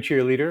swearing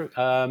cheerleader,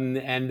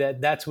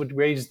 and that's what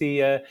raised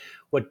the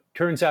what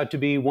turns out to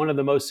be one of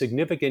the most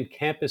significant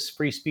campus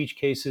free speech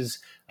cases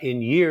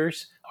in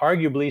years,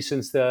 arguably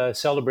since the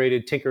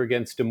celebrated Tinker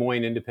against Des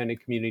Moines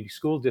Independent Community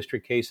School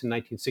District case in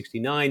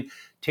 1969.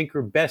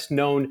 Tinker, best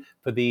known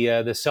for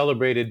the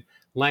celebrated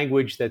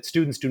language that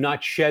students do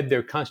not shed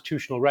their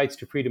constitutional rights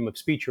to freedom of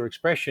speech or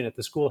expression at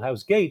the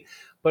schoolhouse gate.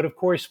 But of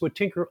course, what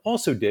Tinker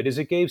also did is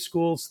it gave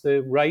schools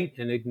the right,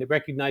 and it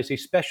recognized a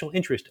special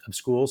interest of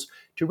schools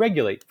to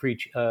regulate free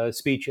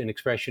speech and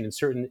expression in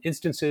certain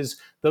instances,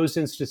 those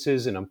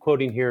instances, and I'm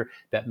quoting here,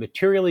 that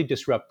materially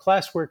disrupt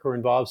classwork or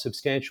involve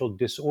substantial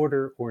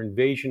disorder or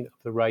invasion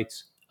of the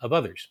rights of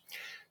others.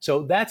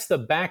 So that's the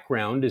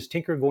background. Is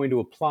Tinker going to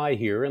apply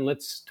here? And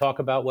let's talk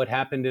about what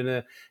happened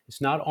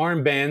it's not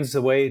armbands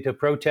the way to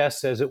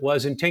protests as it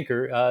was in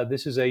Tinker.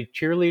 This is a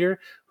cheerleader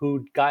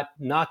who got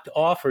knocked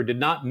off or did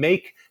not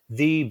make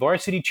the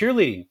varsity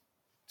cheerleading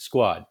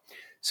squad.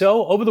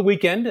 So over the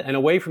weekend and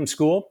away from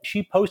school,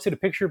 she posted a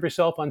picture of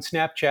herself on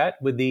Snapchat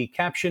with the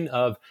caption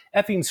of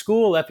effing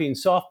school, effing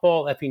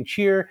softball, effing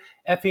cheer,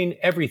 effing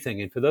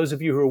everything. And for those of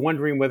you who are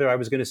wondering whether I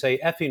was going to say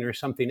effing or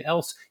something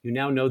else, you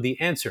now know the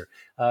answer.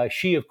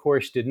 She, of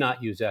course, did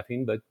not use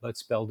effing, but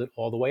spelled it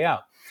all the way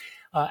out.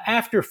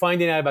 After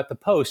finding out about the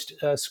post,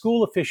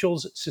 school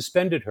officials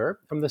suspended her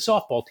from the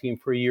softball team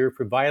for a year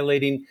for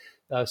violating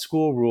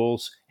school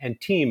rules and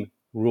team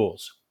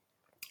rules.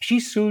 She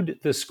sued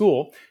the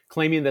school,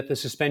 claiming that the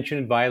suspension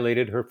had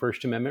violated her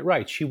First Amendment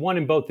rights. She won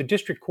in both the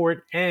district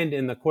court and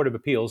in the Court of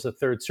Appeals, the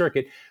Third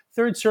Circuit.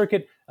 Third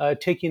Circuit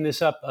taking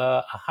this up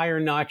a higher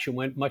notch and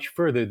went much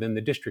further than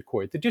the district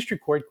court. The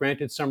district court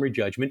granted summary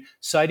judgment,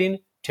 citing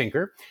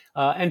Tinker,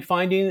 and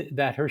finding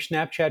that her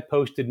Snapchat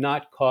post did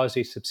not cause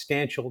a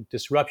substantial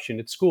disruption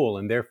at school,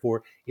 and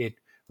therefore it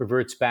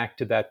reverts back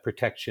to that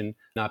protection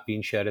not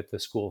being shed at the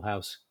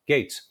schoolhouse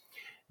gates.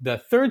 The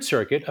Third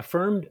Circuit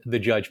affirmed the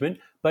judgment,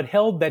 but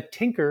held that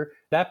Tinker,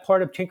 that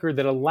part of Tinker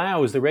that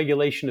allows the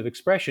regulation of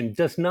expression,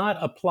 does not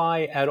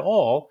apply at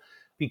all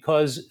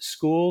because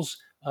schools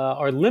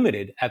are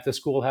limited at the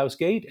schoolhouse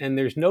gate, and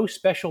there's no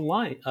special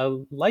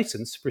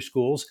license for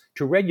schools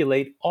to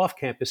regulate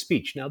off-campus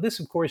speech. Now, this,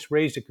 of course,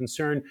 raised a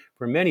concern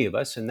for many of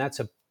us, and that's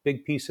a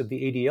big piece of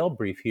the ADL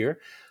brief here,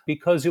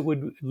 because it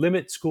would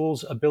limit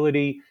schools'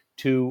 ability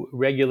to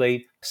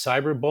regulate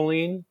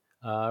cyberbullying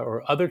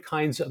or other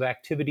kinds of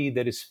activity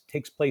that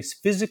takes place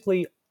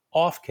physically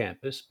off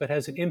campus but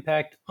has an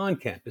impact on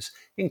campus,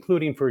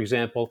 including, for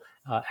example,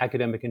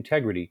 academic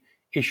integrity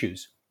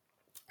issues.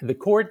 The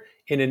court,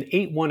 in an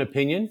 8-1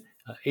 opinion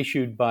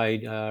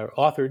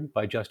authored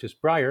by Justice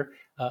Breyer,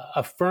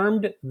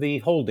 affirmed the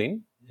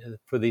holding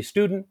for the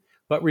student,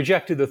 but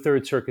rejected the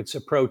Third Circuit's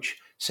approach,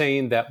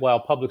 saying that while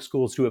public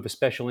schools do have a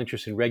special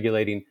interest in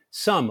regulating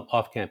some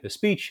off-campus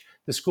speech,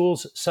 the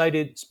schools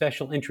cited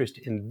special interest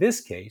in this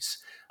case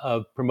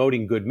of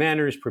promoting good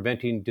manners,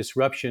 preventing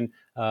disruption,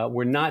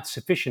 were not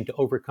sufficient to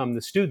overcome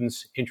the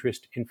students'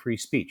 interest in free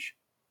speech.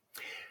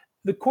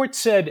 The court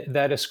said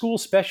that a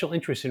school's special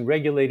interest in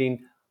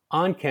regulating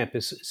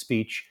on-campus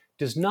speech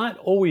does not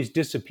always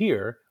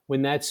disappear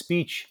when that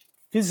speech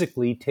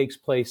physically takes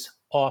place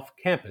off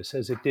campus,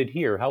 as it did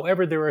here.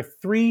 However, there are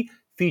 3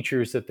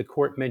 features that the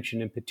court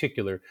mentioned in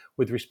particular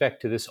with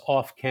respect to this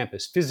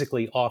off-campus,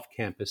 physically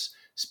off-campus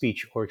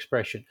speech or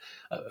expression.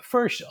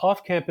 First,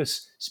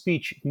 off-campus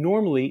speech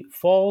normally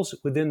falls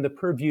within the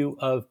purview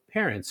of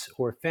parents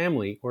or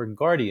family or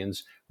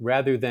guardians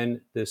rather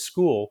than the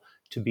school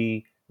to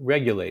be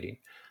regulating.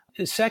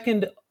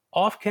 Second,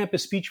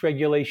 off-campus speech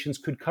regulations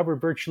could cover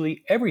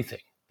virtually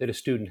everything that a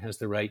student has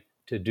the right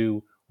to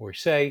do or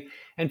say.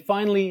 And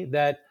finally,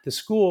 that the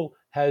school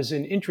has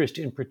an interest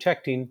in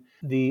protecting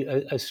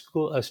a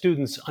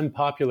student's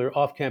unpopular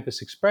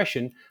off-campus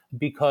expression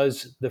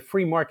because the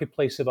free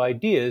marketplace of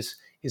ideas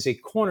is a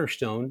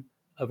cornerstone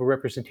of a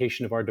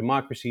representation of our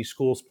democracy,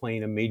 schools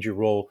playing a major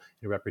role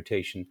in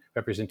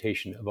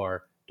representation of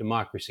our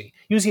democracy.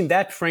 Using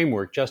that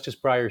framework, Justice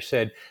Breyer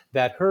said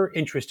that her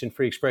interest in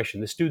free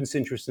expression, the student's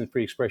interest in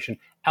free expression,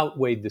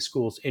 outweighed the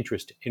school's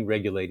interest in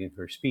regulating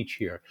her speech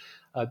here.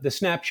 The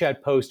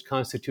Snapchat post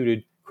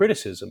constituted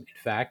criticism,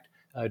 in fact,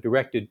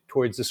 directed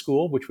towards the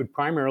school, which would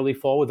primarily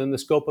fall within the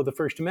scope of the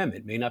First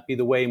Amendment. It may not be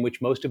the way in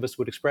which most of us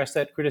would express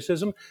that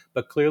criticism,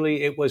 but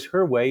clearly it was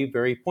her way,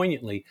 very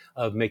poignantly,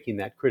 of making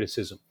that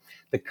criticism.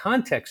 The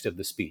context of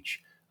the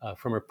speech,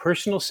 from her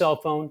personal cell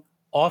phone,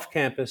 off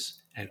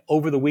campus, and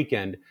over the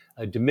weekend,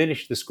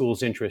 diminished the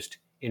school's interest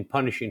in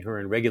punishing her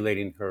and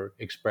regulating her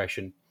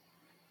expression.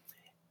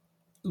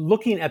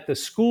 Looking at the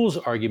school's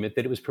argument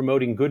that it was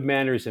promoting good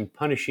manners and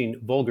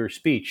punishing vulgar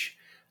speech,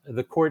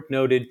 the court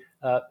noted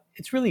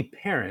it's really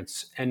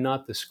parents and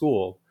not the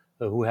school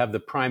who have the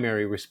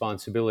primary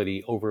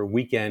responsibility over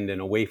weekend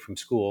and away from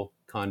school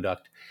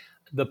conduct.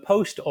 The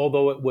post,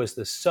 although it was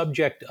the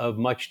subject of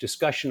much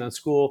discussion on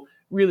school,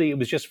 really it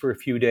was just for a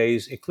few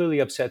days. It clearly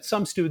upset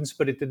some students,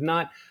 but it did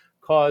not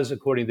cause,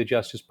 according to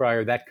Justice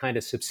Breyer, that kind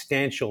of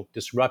substantial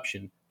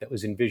disruption that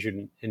was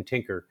envisioned in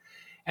Tinker.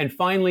 And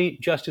finally,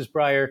 Justice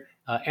Breyer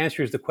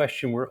answers the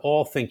question we're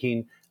all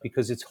thinking,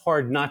 because it's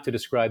hard not to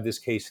describe this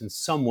case in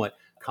somewhat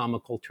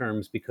comical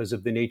terms because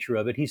of the nature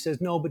of it. He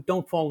says, no, but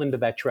don't fall into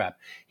that trap.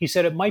 He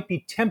said it might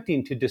be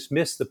tempting to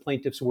dismiss the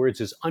plaintiff's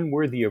words as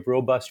unworthy of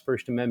robust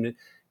First Amendment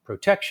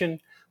protection,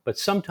 but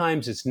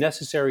sometimes it's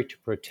necessary to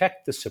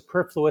protect the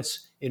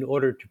superfluous in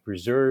order to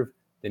preserve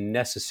the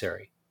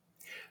necessary.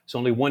 There's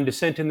only one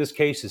dissent in this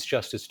case. It's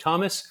Justice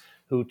Thomas,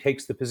 who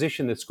takes the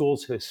position that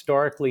schools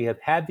historically have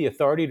had the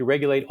authority to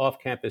regulate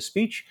off-campus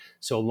speech,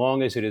 so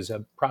long as it is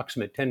a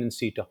proximate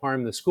tendency to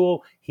harm the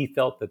school. He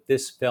felt that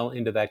this fell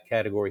into that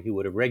category. He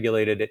would have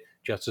regulated it.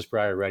 Justice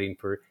Breyer, writing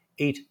for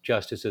 8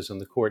 justices on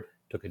the court,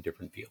 took a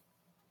different view.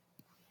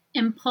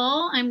 And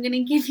Paul, I'm going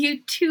to give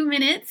you 2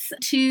 minutes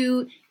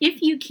to,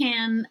 if you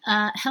can,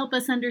 help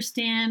us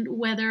understand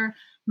whether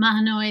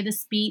Mahanoy, the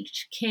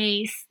speech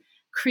case,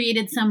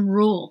 created some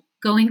rule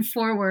going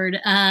forward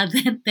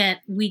that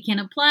we can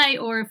apply,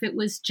 or if it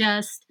was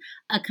just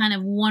a kind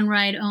of one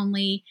ride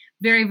only,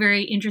 very,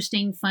 very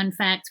interesting fun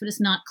facts, but it's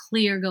not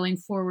clear going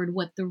forward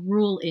what the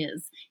rule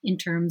is in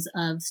terms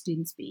of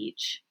student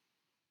speech.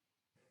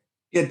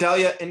 Yeah,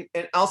 Dahlia, and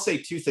I'll say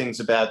 2 things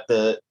about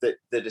the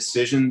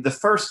decision. The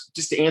first,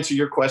 just to answer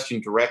your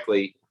question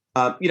directly,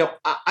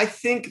 I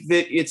think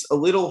that it's a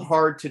little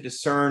hard to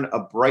discern a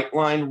bright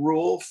line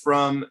rule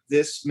from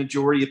this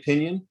majority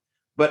opinion,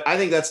 but I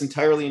think that's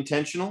entirely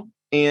intentional.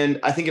 And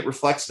I think it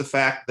reflects the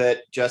fact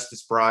that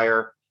Justice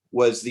Breyer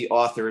was the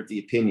author of the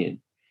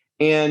opinion.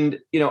 And,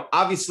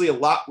 obviously a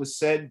lot was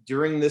said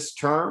during this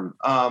term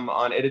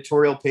on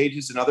editorial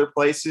pages and other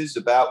places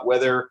about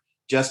whether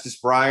Justice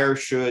Breyer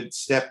should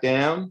step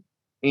down.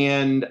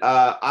 And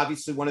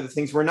obviously one of the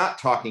things we're not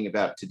talking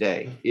about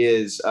today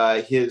is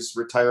his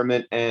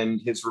retirement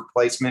and his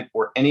replacement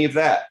or any of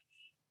that.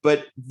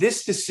 But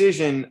this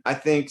decision, I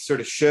think,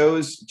 sort of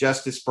shows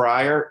Justice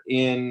Breyer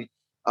in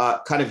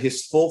kind of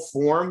his full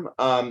form.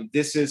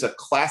 This is a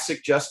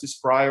classic Justice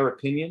Breyer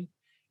opinion.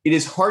 It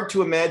is hard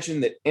to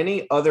imagine that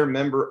any other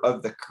member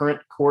of the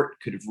current court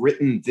could have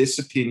written this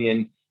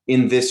opinion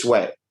in this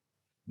way.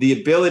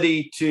 The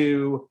ability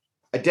to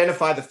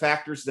identify the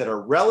factors that are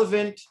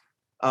relevant,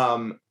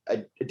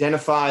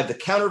 identify the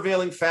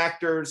countervailing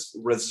factors,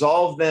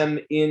 resolve them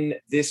in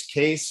this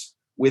case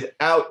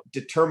without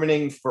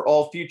determining for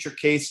all future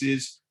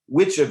cases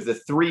which of the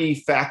three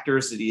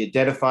factors that he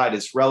identified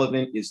as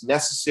relevant is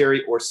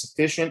necessary or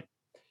sufficient,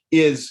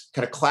 is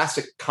kind of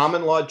classic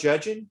common law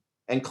judging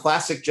and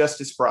classic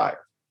Justice Breyer.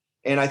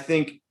 And I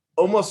think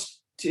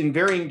almost in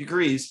varying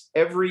degrees,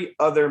 every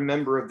other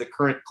member of the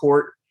current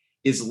court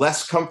is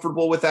less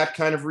comfortable with that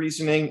kind of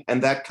reasoning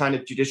and that kind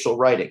of judicial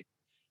writing.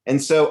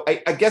 And so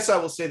I guess I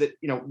will say that,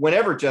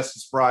 whenever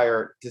Justice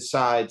Breyer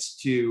decides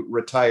to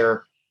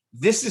retire,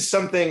 this is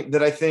something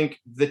that I think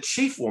the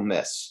chief will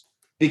miss,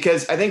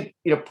 because I think,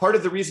 part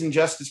of the reason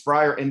Justice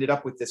Breyer ended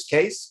up with this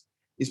case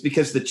is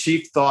because the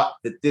chief thought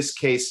that this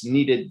case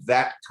needed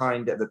that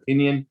kind of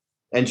opinion,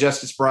 and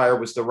Justice Breyer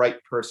was the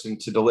right person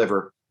to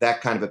deliver that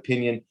kind of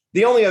opinion.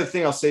 The only other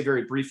thing I'll say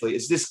very briefly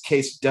is this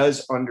case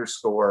does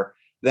underscore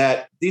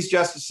that these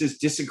justices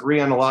disagree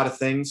on a lot of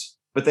things,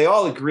 but they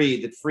all agree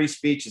that free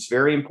speech is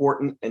very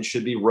important and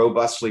should be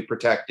robustly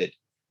protected.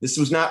 This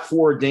was not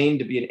foreordained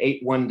to be an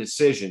 8-1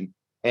 decision.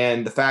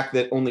 And the fact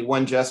that only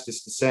one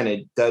justice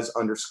dissented does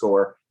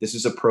underscore this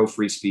is a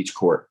pro-free speech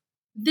court.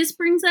 This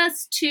brings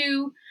us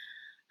to,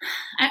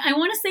 I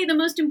want to say, the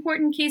most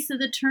important case of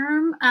the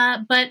term,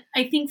 but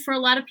I think for a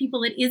lot of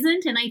people it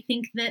isn't. And I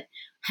think that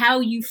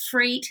how you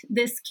freight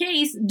this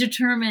case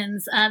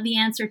determines the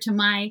answer to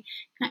my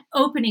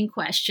opening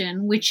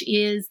question, which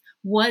is,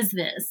 was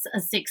this a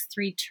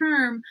 6-3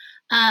 term?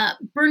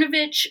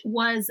 Brnovich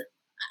was,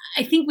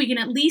 I think we can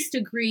at least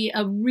agree,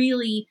 a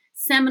really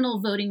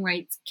seminal voting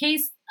rights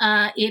case.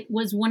 It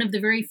was one of the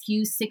very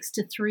few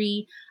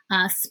 6-3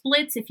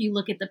 splits, if you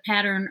look at the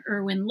pattern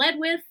Irwin led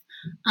with,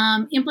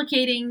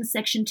 implicating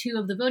Section 2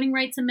 of the Voting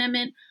Rights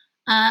Amendment.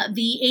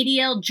 The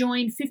ADL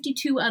joined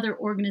 52 other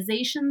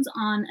organizations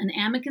on an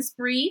amicus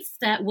brief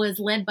that was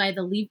led by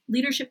the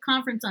Leadership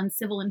Conference on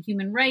Civil and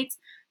Human Rights,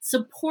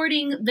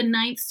 supporting the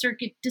Ninth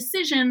Circuit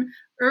decision.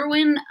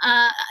 Irwin,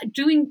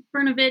 doing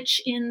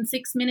Brnovich in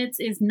 6 minutes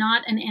is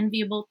not an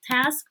enviable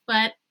task,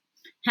 but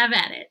have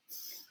at it.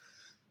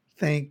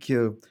 Thank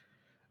you.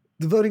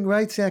 The Voting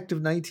Rights Act of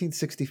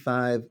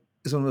 1965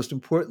 is one of the most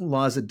important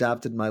laws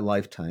adopted in my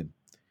lifetime.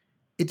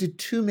 It did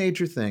two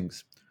major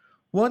things.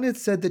 One, it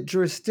said that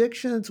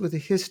jurisdictions with a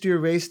history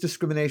of race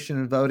discrimination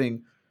in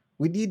voting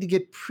would need to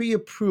get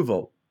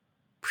pre-approval,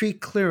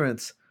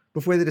 pre-clearance,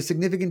 before they did a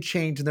significant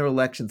change in their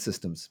election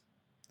systems.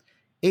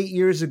 8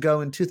 years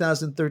ago, in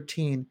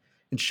 2013,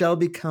 in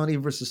Shelby County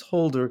versus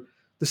Holder,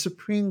 the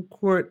Supreme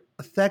Court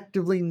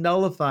effectively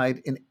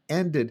nullified and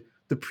ended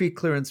the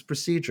pre-clearance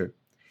procedure.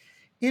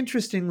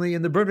 Interestingly,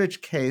 in the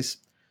Brnovich case,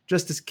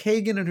 Justice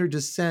Kagan in her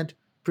dissent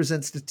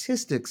presents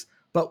statistics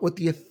about what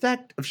the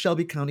effect of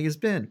Shelby County has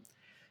been.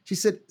 She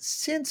said,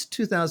 since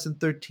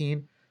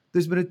 2013,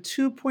 there's been a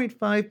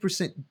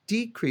 2.5%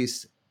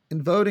 decrease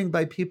in voting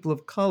by people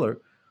of color,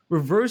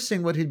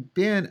 reversing what had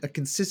been a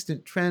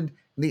consistent trend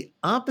in the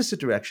opposite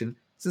direction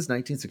since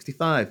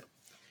 1965.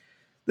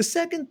 The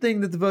second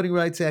thing that the Voting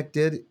Rights Act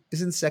did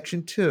is in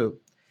Section 2.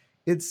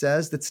 It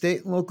says that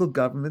state and local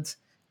governments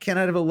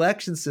cannot have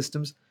election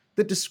systems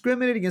that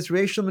discriminate against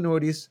racial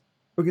minorities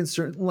or against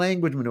certain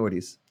language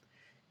minorities.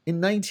 In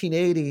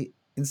 1980,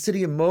 in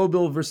City of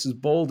Mobile versus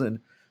Bolden,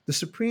 the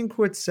Supreme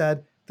Court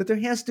said that there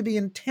has to be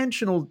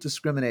intentional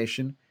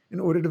discrimination in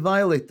order to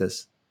violate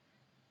this.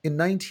 In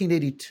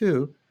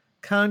 1982,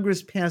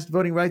 Congress passed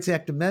Voting Rights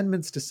Act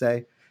amendments to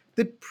say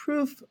that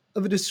proof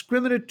of a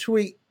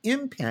discriminatory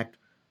impact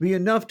would be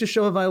enough to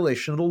show a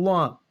violation of the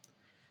law.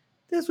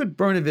 That's what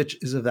Brnovich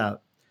is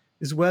about,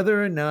 is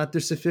whether or not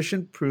there's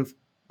sufficient proof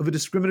of a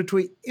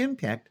discriminatory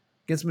impact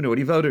against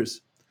minority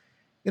voters.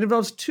 It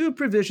involves two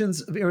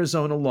provisions of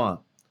Arizona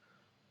law.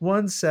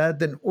 One said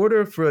that in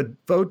order for a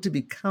vote to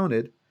be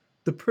counted,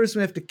 the person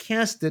would have to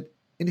cast it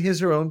in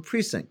his or her own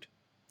precinct.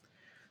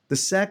 The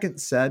second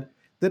said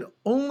that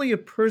only a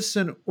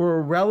person or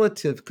a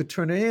relative could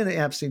turn in an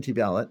absentee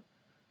ballot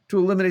to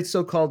eliminate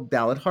so-called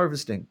ballot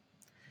harvesting.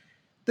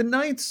 The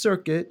Ninth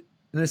Circuit,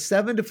 in a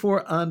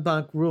 7-4 en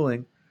banc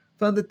ruling,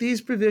 found that these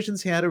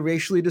provisions had a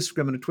racially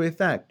discriminatory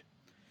effect.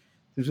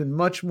 There's been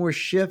much more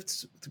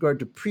shifts with regard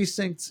to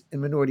precincts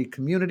in minority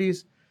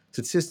communities.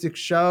 Statistics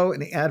show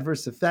an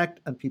adverse effect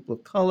on people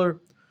of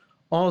color.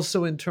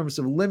 Also, in terms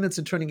of limits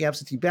in turning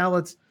absentee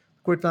ballots,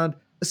 the court found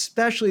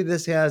especially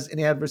this has an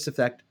adverse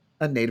effect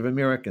on Native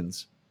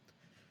Americans.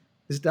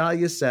 As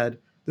Dahlia said,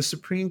 the the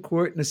Supreme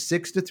Court, in a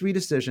 6-3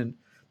 decision,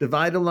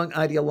 divided along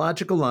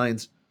ideological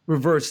lines,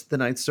 reversed the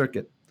Ninth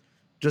Circuit.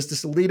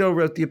 Justice Alito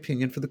wrote the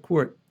opinion for the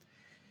court.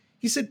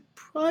 He said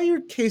prior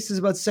cases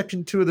about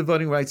Section 2 of the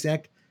Voting Rights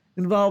Act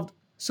involved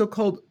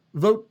so-called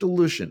vote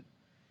dilution.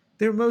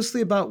 They were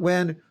mostly about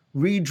when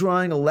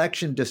redrawing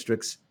election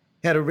districts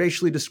had a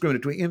racially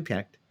discriminatory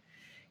impact.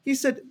 He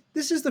said,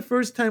 this is the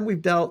first time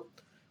we've dealt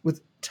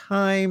with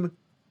time,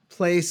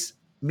 place,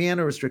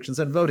 manner restrictions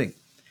on voting.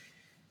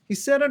 He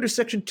said under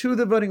Section 2 of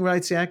the Voting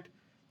Rights Act,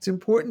 it's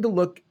important to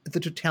look at the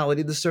totality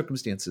of the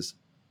circumstances.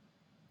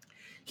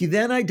 He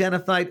then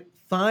identified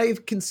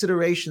 5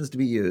 considerations to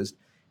be used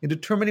in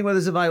determining whether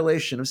there's a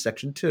violation of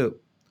Section 2.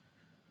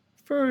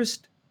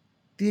 First,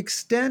 the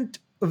extent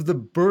of the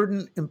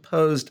burden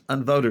imposed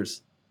on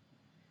voters.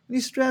 And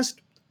he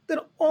stressed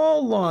that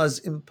all laws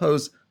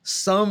impose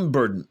some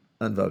burden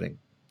on voting.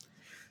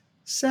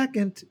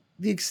 Second,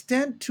 the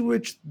extent to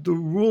which the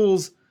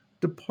rules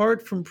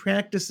depart from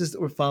practices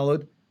that were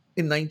followed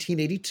in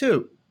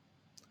 1982.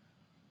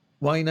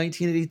 Why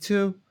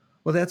 1982?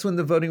 Well, that's when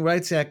the Voting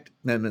Rights Act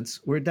amendments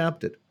were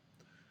adopted.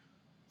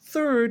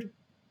 Third,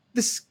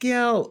 the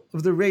scale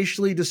of the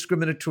racially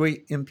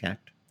discriminatory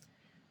impact.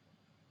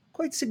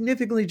 Quite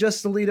significantly,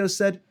 Justice Alito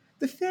said,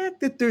 the fact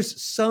that there's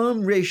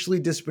some racially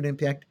disparate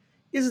impact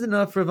isn't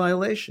enough for a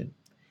violation.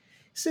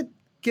 He said,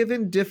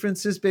 given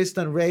differences based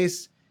on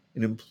race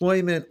in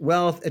employment,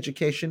 wealth,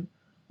 education,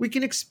 we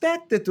can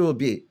expect that there will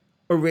be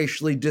a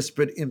racially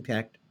disparate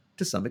impact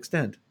to some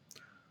extent.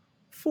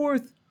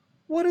 Fourth,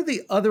 what are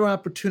the other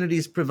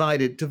opportunities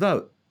provided to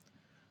vote?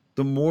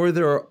 The more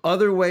there are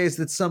other ways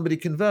that somebody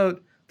can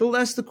vote, the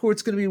less the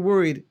court's going to be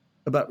worried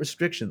about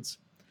restrictions.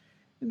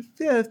 And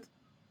fifth,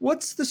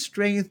 what's the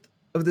strength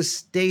of the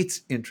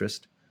state's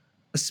interest,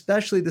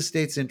 especially the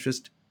state's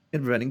interest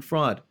in preventing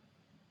fraud?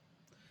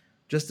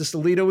 Justice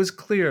Alito was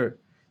clear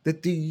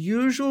that the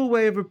usual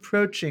way of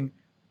approaching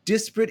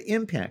disparate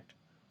impact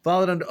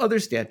followed under other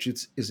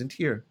statutes isn't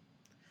here.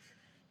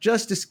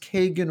 Justice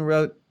Kagan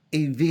wrote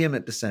a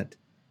vehement dissent.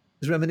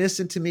 It is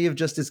reminiscent to me of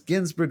Justice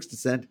Ginsburg's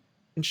dissent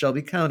in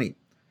Shelby County.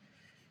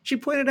 She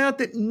pointed out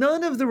that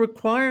none of the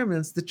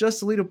requirements that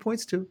Justice Alito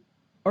points to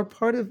are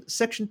part of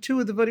Section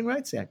 2 of the Voting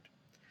Rights Act.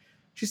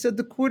 She said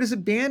the court is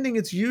abandoning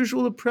its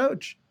usual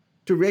approach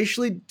to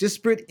racially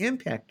disparate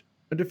impact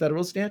under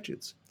federal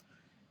statutes.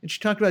 And she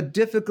talked about how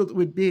difficult it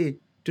would be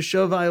to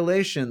show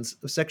violations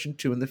of Section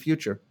 2 in the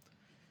future.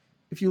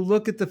 If you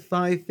look at the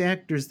 5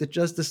 factors that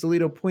Justice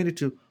Alito pointed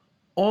to,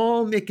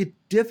 all make it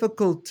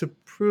difficult to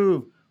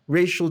prove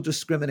racial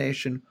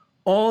discrimination,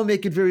 all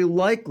make it very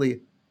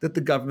likely that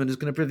the government is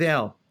going to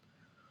prevail.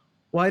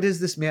 Why does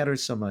this matter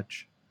so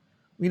much?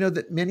 We know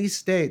that many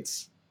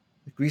states,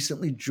 like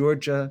recently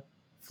Georgia,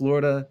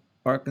 Florida,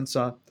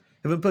 Arkansas,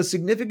 have imposed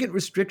significant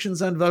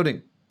restrictions on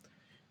voting.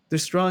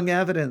 There's strong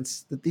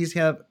evidence that these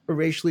have a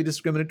racially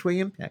discriminatory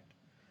impact.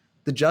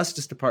 The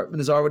Justice Department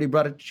has already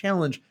brought a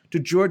challenge to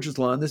Georgia's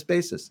law on this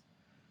basis.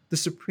 The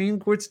Supreme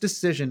Court's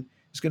decision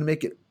is going to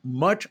make it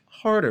much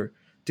harder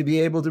to be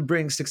able to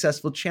bring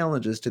successful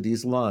challenges to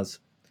these laws.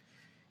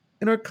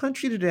 In our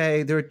country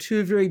today, there are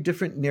 2 very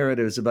different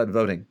narratives about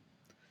voting.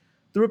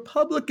 The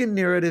Republican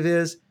narrative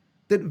is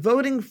that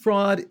voting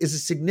fraud is a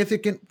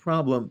significant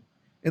problem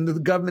and that the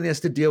government has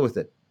to deal with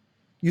it.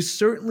 You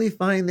certainly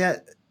find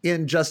that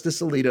in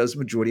Justice Alito's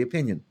majority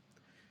opinion.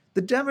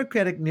 The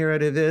Democratic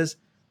narrative is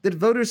that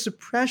voter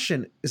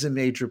suppression is a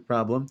major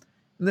problem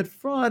and that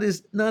fraud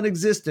is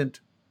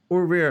non-existent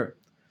or rare.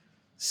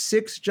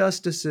 6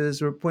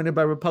 justices were appointed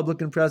by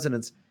Republican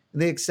presidents,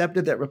 and they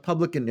accepted that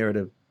Republican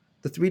narrative.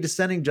 The 3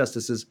 dissenting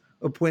justices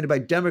appointed by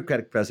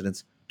Democratic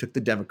presidents took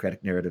the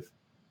Democratic narrative.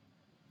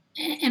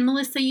 And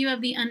Melissa, you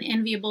have the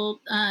unenviable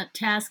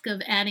task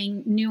of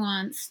adding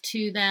nuance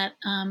to that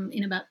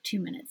in about 2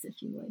 minutes,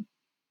 if you would.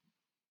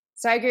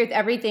 So I agree with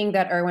everything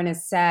that Erwin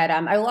has said.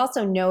 I will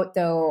also note,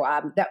 though,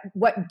 that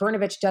what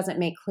Brnovich doesn't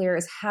make clear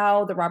is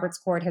how the Roberts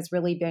Court has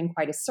really been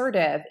quite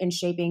assertive in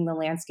shaping the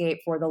landscape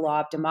for the law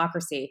of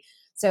democracy.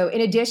 So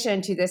in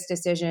addition to this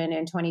decision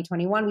in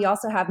 2021, we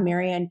also have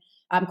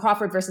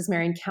Crawford versus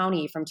Marion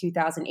County from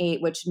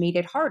 2008, which made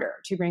it harder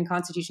to bring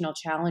constitutional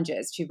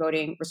challenges to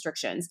voting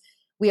restrictions.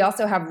 We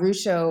also have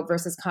Rucho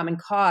versus Common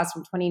Cause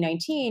from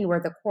 2019, where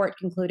the court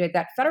concluded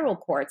that federal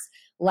courts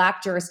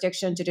lack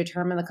jurisdiction to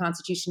determine the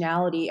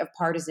constitutionality of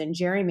partisan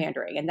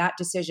gerrymandering. And that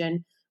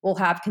decision will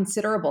have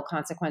considerable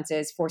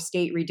consequences for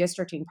state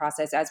redistricting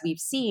process, as we've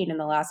seen in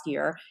the last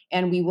year,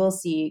 and we will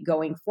see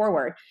going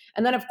forward.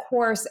 And then, of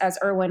course, as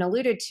Erwin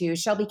alluded to,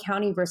 Shelby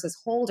County versus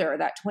Holder,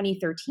 that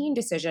 2013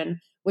 decision,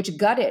 which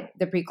gutted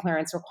the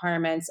preclearance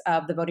requirements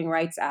of the Voting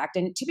Rights Act.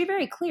 And to be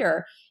very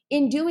clear,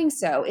 in doing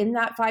so, in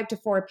that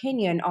 5-4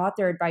 opinion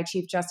authored by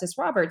Chief Justice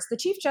Roberts, the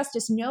Chief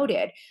Justice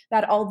noted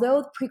that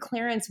although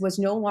preclearance was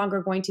no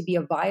longer going to be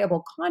a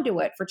viable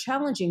conduit for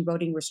challenging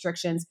voting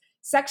restrictions,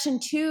 Section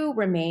 2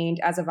 remained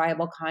as a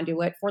viable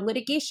conduit for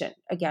litigation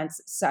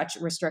against such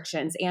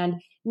restrictions. And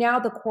now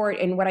the court,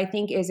 in what I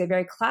think is a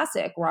very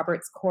classic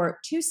Roberts Court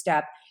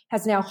 2-step,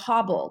 has now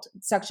hobbled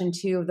Section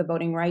 2 of the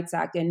Voting Rights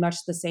Act in much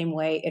the same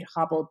way it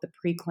hobbled the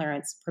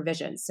pre-clearance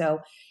provisions. So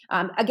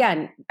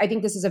again, I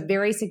think this is a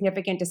very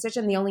significant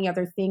decision. The only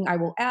other thing I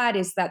will add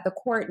is that the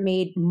court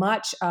made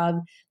much of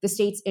the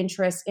state's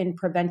interest in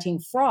preventing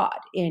fraud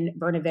in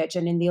Brnovich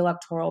and in the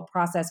electoral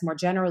process more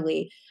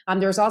generally.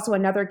 There's also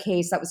another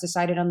case that was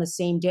decided on the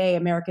same day,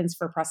 Americans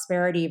for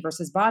Prosperity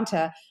versus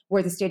Bonta,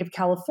 where the state of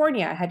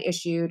California had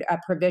issued a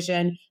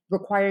provision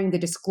requiring the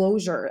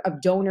disclosure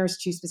of donors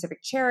to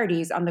specific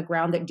charities on the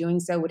ground that doing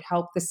so would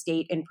help the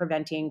state in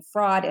preventing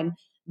fraud. And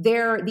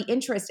there, the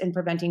interest in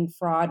preventing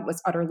fraud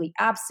was utterly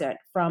absent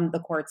from the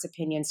court's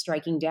opinion,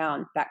 striking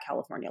down that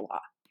California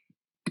law.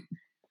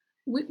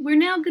 We're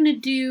now going to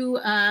do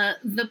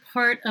the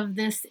part of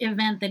this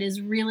event that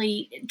is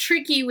really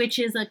tricky, which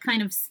is a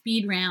kind of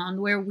speed round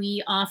where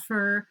we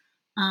offer,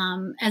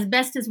 as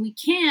best as we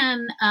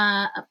can,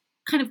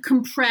 kind of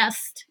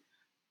compressed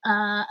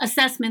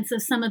assessments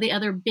of some of the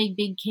other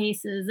big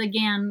cases.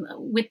 Again,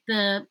 with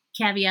the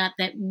caveat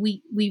that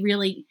we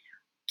really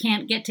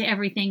can't get to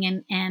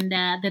everything and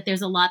that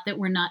there's a lot that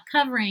we're not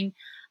covering.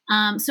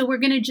 So we're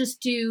going to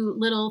just do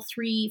little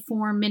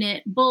 3-4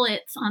 minute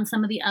bullets on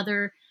some of the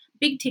other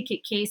big ticket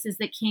cases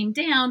that came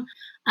down.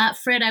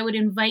 Fred, I would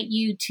invite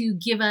you to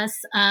give us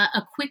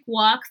a quick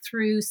walk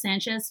through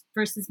Sanchez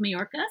versus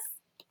Mayorkas.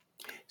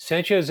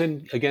 Sanchez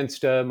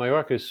against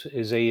Mayorkas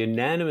is a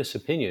unanimous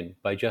opinion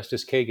by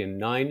Justice Kagan,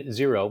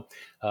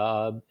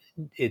 9-0.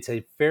 It's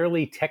a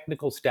fairly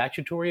technical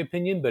statutory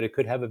opinion, but it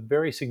could have a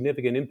very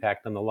significant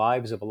impact on the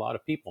lives of a lot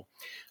of people.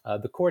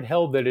 The court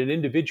held that an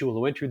individual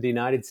who entered the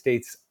United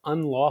States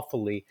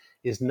unlawfully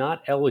is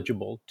not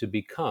eligible to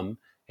become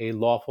a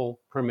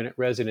lawful permanent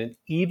resident,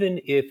 even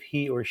if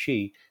he or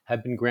she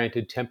had been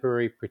granted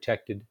temporary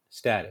protected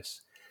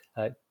status.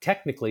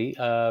 Technically,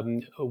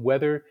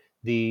 whether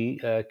the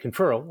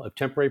conferral of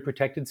temporary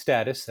protected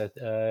status,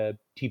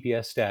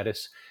 TPS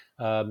status,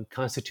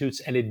 constitutes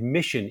an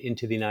admission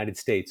into the United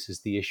States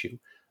is the issue,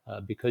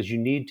 because you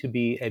need to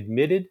be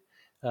admitted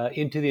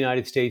into the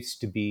United States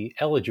to be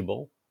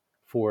eligible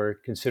for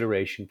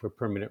consideration for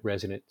permanent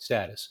resident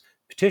status.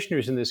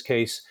 Petitioners in this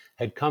case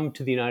had come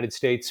to the United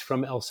States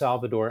from El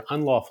Salvador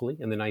unlawfully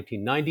in the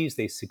 1990s.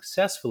 They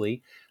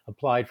successfully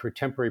applied for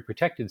temporary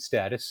protected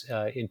status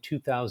in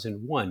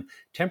 2001.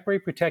 Temporary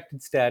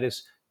protected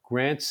status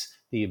grants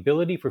the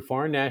ability for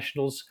foreign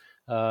nationals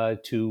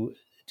to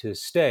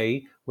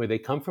stay where they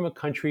come from a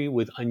country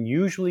with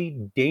unusually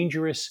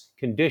dangerous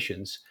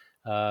conditions,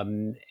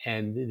 and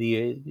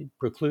it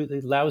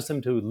allows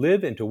them to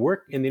live and to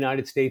work in the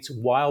United States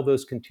while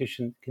those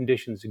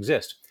conditions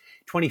exist.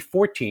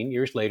 2014,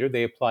 years later,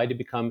 they applied to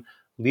become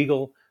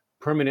legal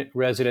permanent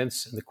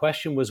residents. And the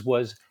question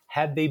was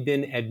had they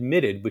been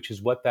admitted, which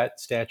is what that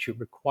statute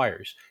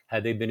requires,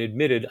 had they been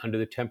admitted under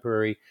the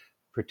temporary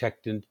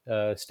protected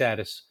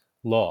status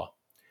law?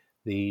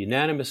 The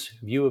unanimous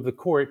view of the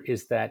court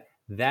is that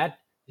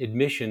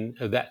admission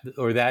of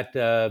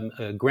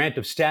that grant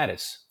of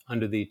status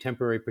under the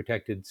temporary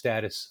protected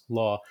status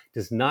law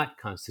does not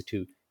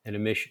constitute an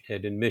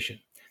admission.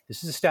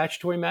 This is a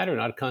statutory matter,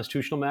 not a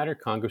constitutional matter.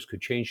 Congress could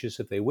change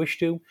this if they wish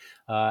to.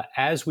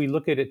 As we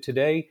look at it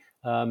today,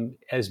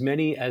 as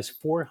many as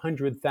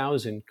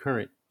 400,000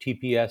 current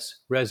TPS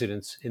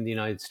residents in the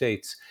United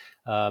States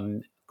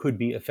could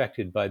be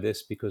affected by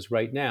this, because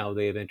right now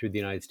they have entered the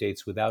United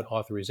States without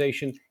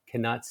authorization,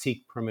 cannot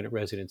seek permanent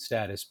resident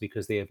status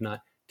because they have not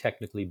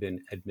technically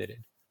been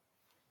admitted.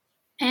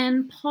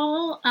 And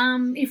Paul,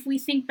 if we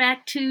think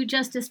back to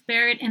Justice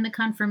Barrett and the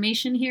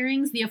confirmation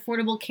hearings, the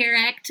Affordable Care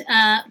Act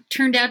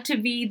turned out to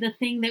be the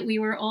thing that we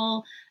were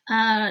all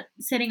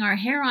setting our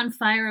hair on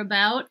fire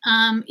about.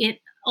 It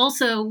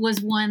also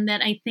was one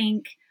that I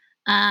think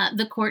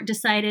the court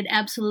decided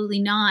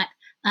absolutely not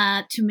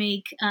to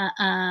make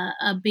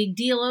a big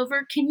deal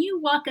over. Can you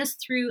walk us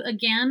through,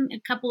 again,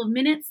 a couple of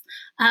minutes,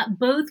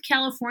 both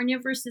California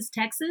versus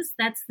Texas?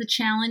 That's the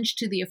challenge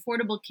to the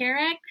Affordable Care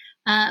Act,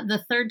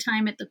 the third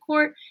time at the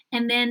court,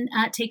 and then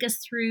take us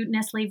through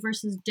Nestle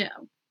versus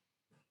Doe.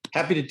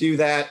 Happy to do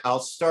that. I'll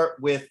start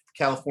with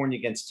California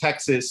against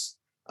Texas.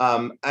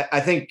 I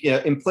think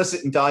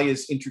implicit in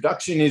Dahlia's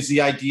introduction is the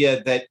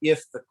idea that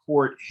if the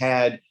court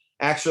had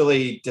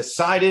actually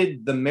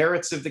decided the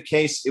merits of the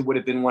case, it would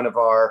have been one of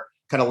our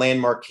kind of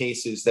landmark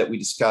cases that we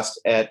discussed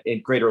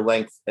in greater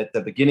length at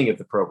the beginning of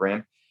the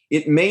program.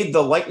 It made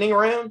the lightning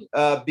round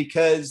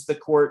because the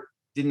court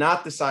did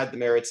not decide the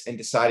merits and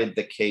decided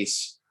the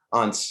case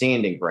on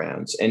standing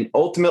grounds. And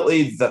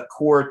ultimately, the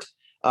court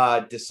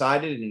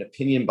decided in an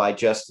opinion by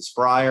Justice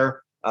Breyer,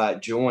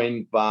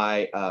 joined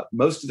by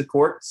most of the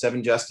court,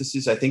 7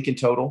 justices, I think in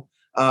total,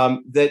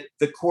 that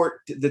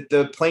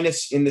the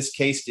plaintiffs in this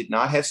case did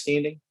not have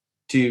standing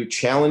to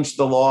challenge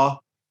the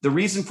law. The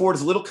reason for it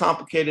is a little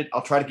complicated.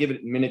 I'll try to give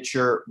it in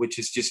miniature, which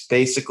is just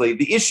basically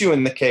the issue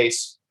in the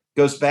case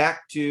goes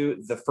back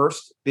to the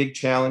first big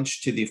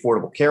challenge to the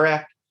Affordable Care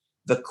Act.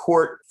 The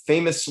court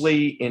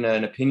famously, in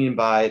an opinion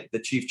by the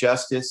Chief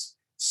Justice,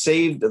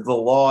 saved the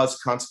law's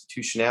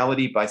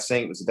constitutionality by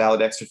saying it was a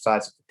valid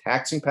exercise of the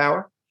taxing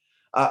power.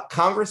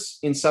 Congress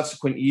in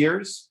subsequent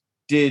years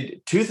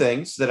did two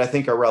things that I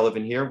think are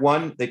relevant here.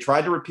 One, they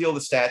tried to repeal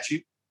the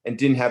statute and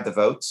didn't have the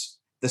votes.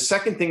 The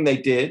second thing they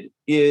did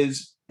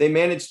is they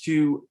managed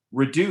to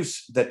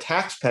reduce the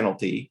tax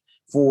penalty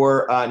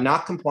for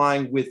not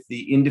complying with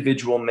the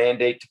individual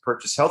mandate to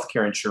purchase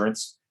healthcare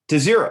insurance to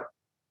zero.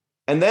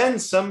 And then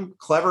some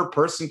clever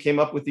person came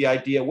up with the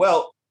idea,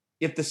 well,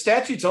 if the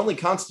statute's only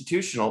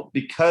constitutional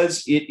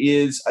because it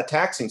is a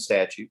taxing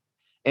statute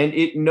and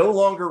it no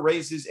longer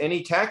raises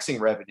any taxing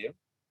revenue,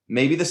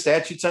 maybe the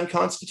statute's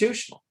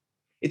unconstitutional.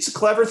 It's a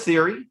clever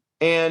theory,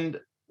 and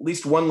at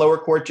least one lower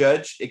court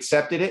judge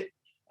accepted it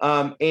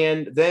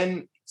and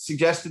then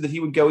suggested that he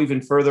would go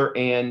even further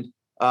and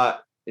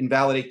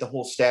invalidate the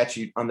whole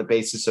statute on the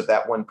basis of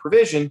that one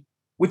provision,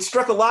 which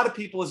struck a lot of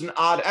people as an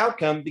odd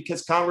outcome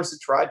because Congress had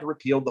tried to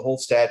repeal the whole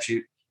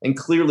statute and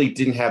clearly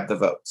didn't have the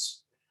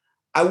votes.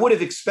 I would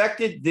have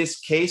expected this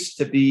case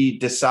to be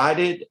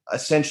decided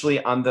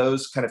essentially on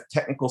those kind of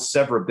technical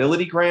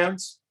severability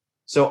grounds.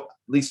 So at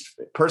least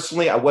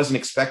personally, I wasn't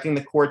expecting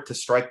the court to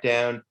strike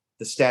down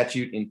the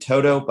statute in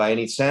toto by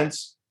any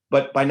sense.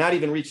 But by not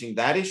even reaching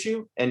that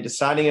issue and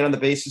deciding it on the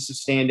basis of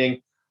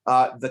standing,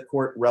 the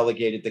court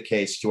relegated the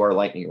case to our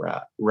lightning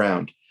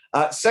round.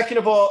 Second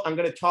of all, I'm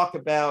going to talk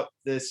about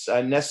this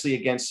Nestle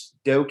against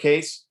Doe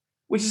case,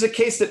 which is a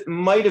case that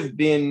might have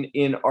been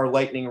in our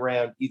lightning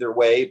round either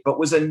way, but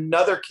was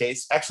another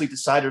case actually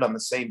decided on the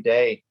same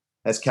day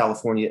as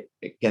California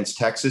against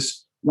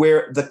Texas,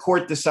 where the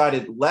court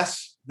decided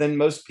less than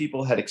most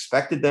people had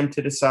expected them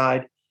to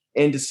decide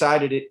and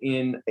decided it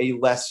in a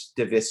less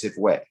divisive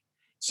way.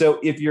 So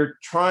if you're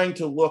trying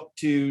to look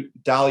to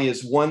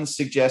Dahlia's one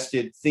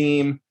suggested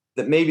theme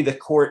that maybe the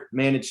court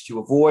managed to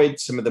avoid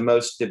some of the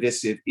most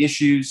divisive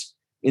issues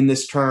in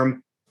this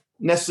term,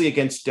 Nestle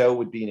against Doe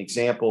would be an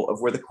example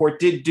of where the court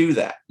did do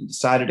that and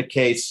decided a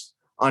case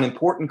on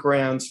important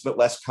grounds, but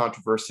less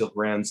controversial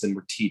grounds than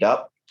were teed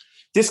up.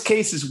 This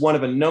case is one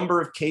of a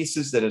number of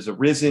cases that has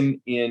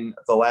arisen in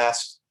the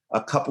last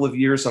couple of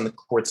years on the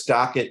court's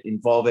docket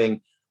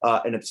involving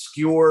an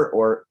obscure,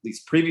 or at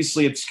least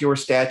previously obscure,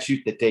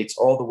 statute that dates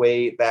all the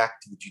way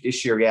back to the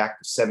Judiciary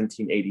Act of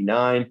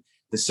 1789,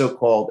 the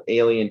so-called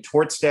Alien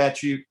Tort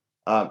Statute.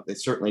 They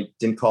certainly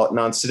didn't call it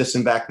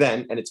non-citizen back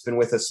then, and it's been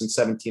with us since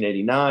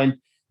 1789.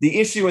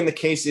 The issue in the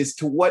case is,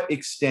 to what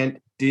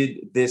extent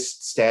did this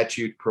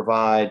statute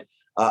provide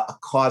a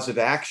cause of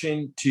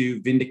action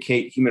to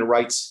vindicate human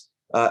rights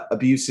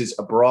abuses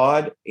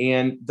abroad?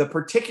 And the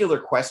particular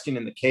question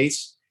in the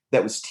case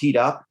that was teed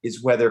up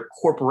is whether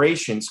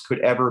corporations could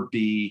ever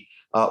be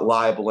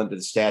liable under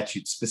the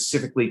statute,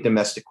 specifically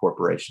domestic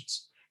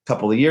corporations. A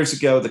couple of years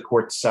ago, the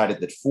court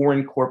decided that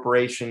foreign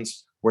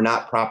corporations were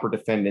not proper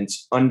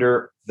defendants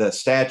under the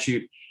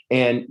statute,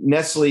 and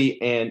Nestle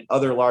and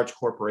other large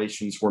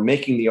corporations were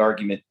making the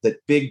argument that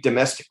big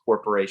domestic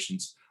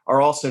corporations are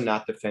also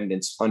not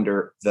defendants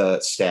under the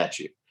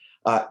statute.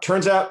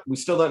 Turns out we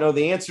still don't know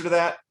the answer to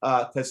that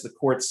because the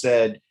court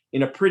said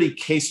in a pretty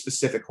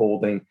case-specific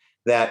holding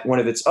that one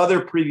of its other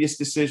previous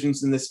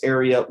decisions in this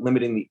area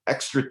limiting the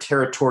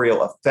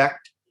extraterritorial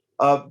effect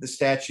of the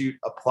statute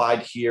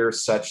applied here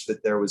such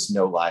that there was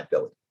no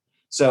liability.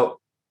 So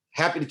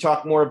happy to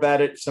talk more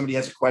about it if somebody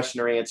has a question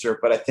or answer,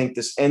 but I think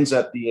this ends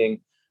up being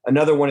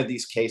another one of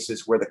these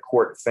cases where the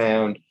court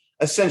found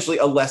essentially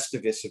a less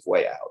divisive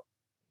way out.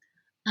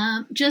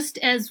 Just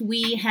as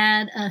we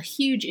had a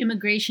huge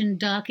immigration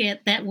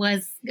docket that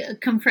was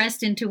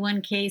compressed into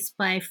one case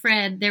by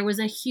Fred, there was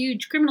a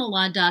huge criminal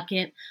law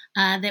docket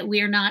that we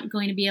are not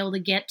going to be able to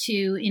get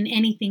to in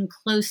anything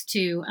close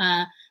to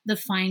the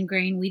fine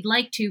grain we'd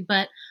like to.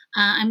 But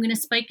I'm going to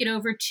spike it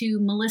over to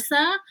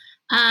Melissa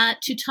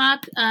to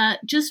talk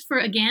just for,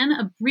 again,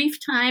 a brief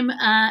time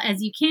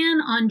as you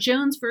can on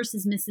Jones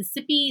versus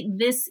Mississippi.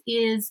 This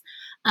is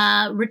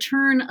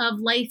return of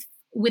life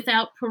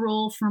without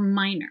parole for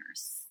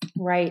minors.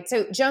 Right.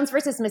 So Jones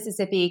versus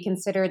Mississippi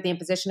considered the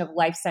imposition of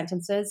life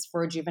sentences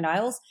for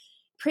juveniles.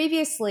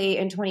 Previously,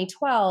 in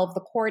 2012,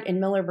 the court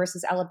in Miller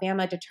versus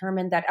Alabama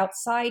determined that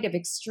outside of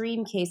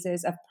extreme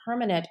cases of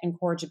permanent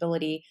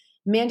incorrigibility,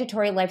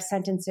 mandatory life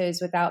sentences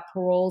without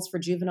paroles for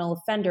juvenile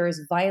offenders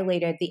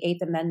violated the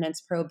Eighth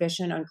Amendment's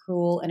prohibition on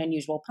cruel and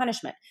unusual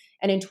punishment.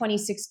 And in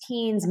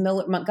 2016's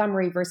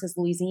Montgomery versus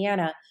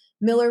Louisiana,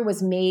 Miller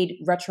was made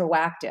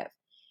retroactive.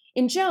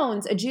 In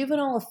Jones, a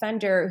juvenile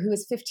offender who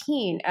was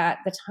 15 at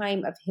the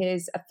time of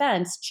his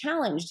offense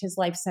challenged his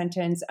life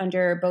sentence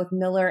under both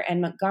Miller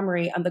and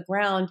Montgomery on the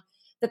ground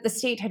that the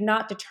state had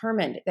not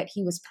determined that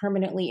he was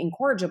permanently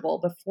incorrigible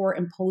before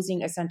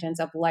imposing a sentence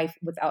of life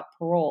without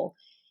parole.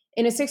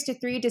 In a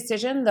 6-3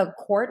 decision, the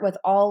court, with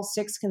all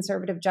 6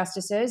 conservative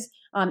justices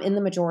in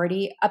the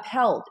majority,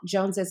 upheld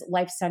Jones's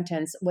life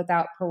sentence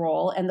without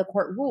parole, and the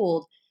court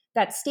ruled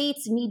that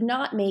states need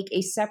not make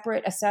a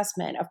separate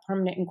assessment of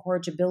permanent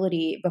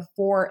incorrigibility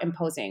before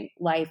imposing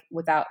life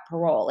without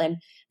parole. And I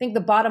think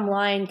the bottom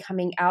line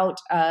coming out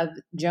of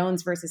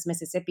Jones versus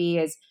Mississippi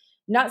is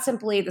not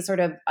simply the sort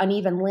of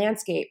uneven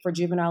landscape for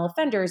juvenile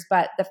offenders,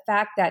 but the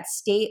fact that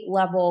state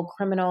level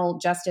criminal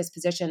justice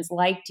positions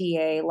like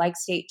DA, like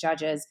state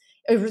judges,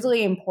 is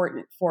really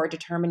important for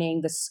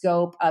determining the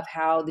scope of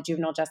how the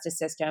juvenile justice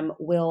system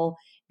will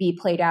be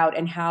played out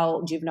and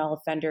how juvenile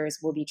offenders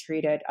will be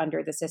treated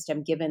under the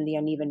system, given the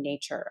uneven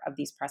nature of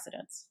these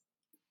precedents.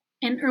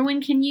 And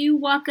Erwin, can you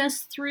walk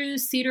us through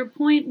Cedar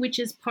Point, which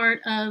is part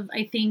of,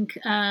 I think,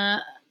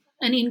 an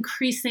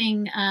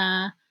increasing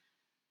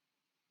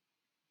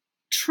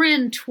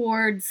trend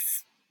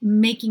towards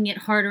making it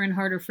harder and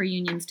harder for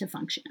unions to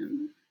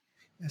function?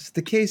 Yes,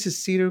 the case is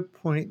Cedar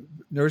Point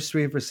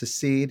Nursery versus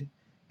Seed.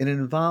 It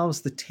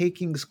involves the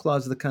Takings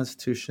Clause of the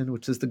Constitution,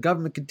 which says the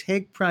government can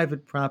take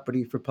private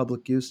property for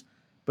public use,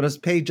 but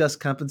must pay just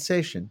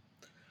compensation.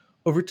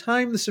 Over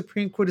time, the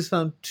Supreme Court has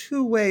found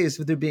two ways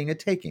of there being a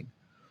taking.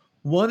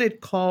 One,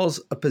 it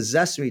calls a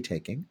possessory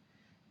taking.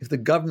 If the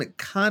government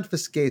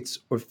confiscates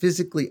or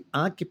physically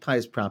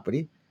occupies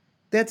property,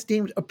 that's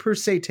deemed a per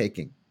se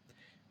taking.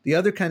 The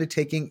other kind of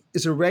taking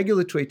is a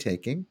regulatory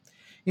taking,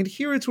 and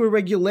here it's where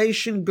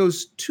regulation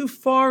goes too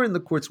far in the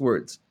court's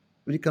words.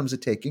 It becomes a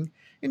taking,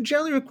 and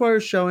generally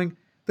requires showing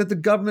that the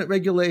government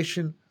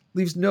regulation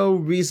leaves no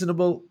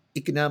reasonable,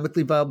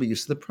 economically viable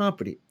use of the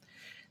property.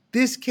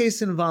 This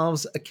case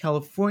involves a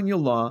California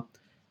law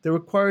that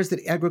requires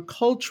that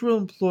agricultural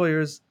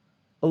employers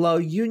allow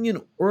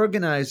union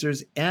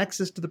organizers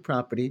access to the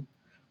property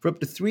for up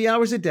to 3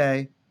 hours a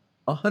day,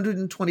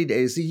 120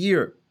 days a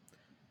year.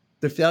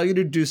 The failure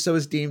to do so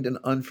is deemed an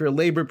unfair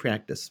labor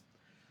practice.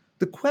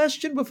 The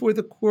question before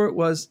the court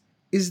was,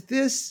 is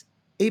this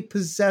a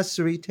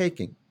possessory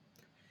taking?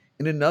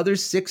 In another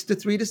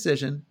 6-3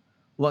 decision,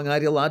 along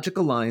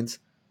ideological lines,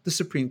 the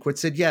Supreme Court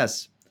said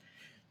yes.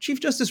 Chief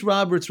Justice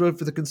Roberts wrote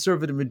for the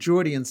conservative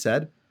majority and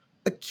said,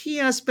 a key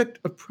aspect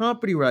of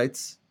property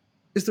rights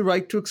is the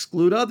right to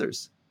exclude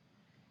others.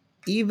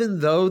 Even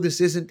though this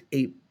isn't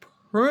a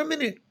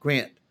permanent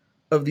grant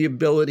of the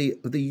ability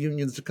of the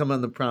unions to come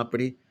on the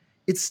property,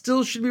 it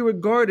still should be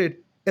regarded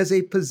as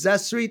a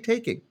possessory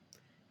taking.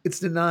 It's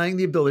denying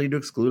the ability to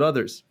exclude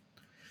others.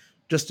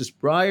 Justice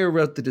Breyer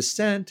wrote the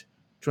dissent,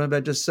 joined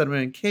by Justice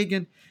Sotomayor and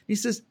Kagan. He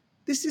says,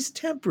 this is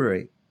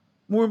temporary.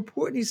 More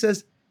important, he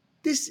says,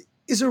 this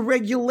is a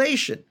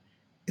regulation.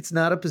 It's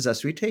not a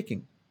possessory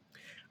taking.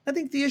 I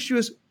think the issue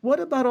is, what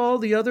about all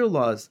the other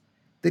laws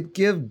that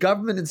give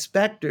government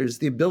inspectors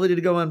the ability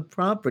to go on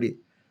property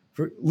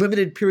for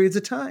limited periods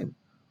of time?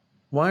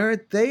 Why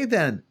aren't they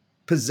then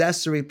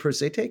possessory per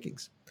se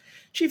takings?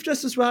 Chief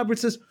Justice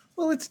Roberts says,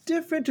 well, it's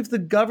different if the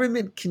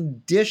government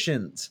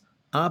conditions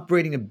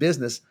operating a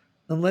business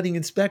on letting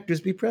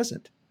inspectors be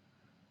present.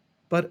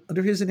 But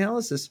under his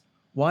analysis,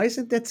 why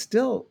isn't that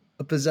still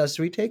a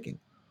possessory taking?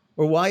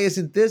 Or why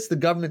isn't this the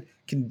government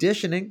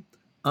conditioning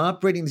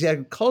operating these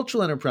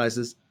agricultural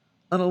enterprises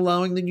on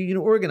allowing the union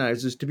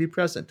organizers to be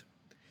present?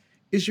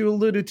 As you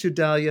alluded to,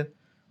 Dahlia,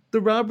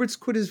 the Roberts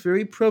Court is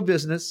very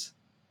pro-business,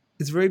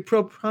 it's very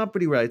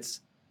pro-property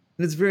rights,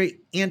 and it's very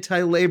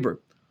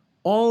anti-labor.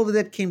 All of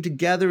that came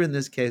together in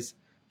this case,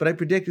 but I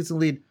predict it's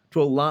going to lead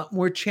to a lot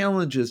more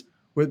challenges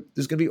where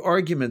there's going to be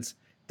arguments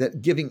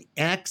that giving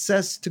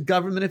access to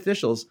government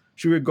officials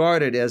should be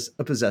regarded as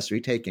a possessory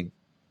taking.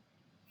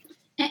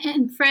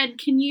 And Fred,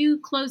 can you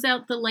close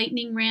out the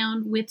lightning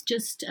round with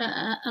just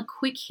a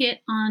quick hit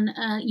on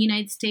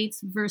United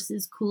States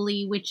versus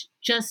Cooley, which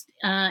just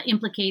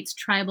implicates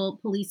tribal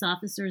police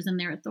officers and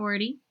their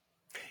authority?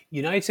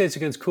 United States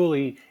against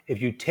Cooley,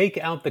 if you take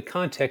out the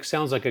context,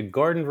 sounds like a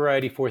garden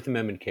variety Fourth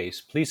Amendment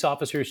case. Police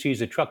officer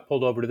sees a truck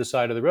pulled over to the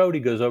side of the road.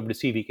 He goes over to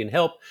see if he can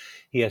help.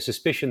 He has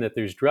suspicion that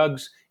there's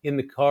drugs in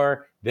the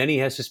car. Then he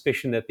has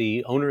suspicion that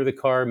the owner of the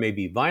car may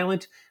be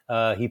violent.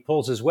 He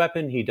pulls his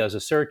weapon. He does a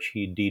search.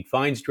 He indeed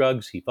finds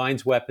drugs. He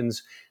finds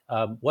weapons.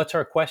 What's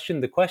our question?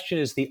 The question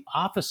is, the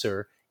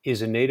officer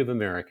is a Native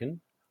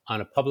American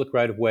on a public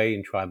right-of-way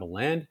in tribal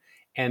land,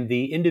 and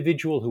the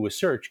individual who was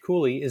searched,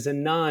 Cooley, is a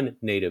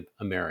non-Native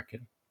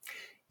American.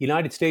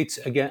 United States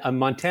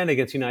Montana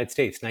against United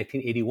States,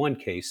 1981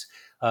 case,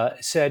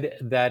 said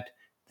that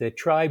the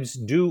tribes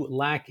do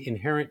lack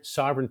inherent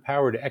sovereign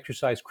power to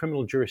exercise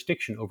criminal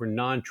jurisdiction over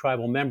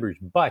non-tribal members,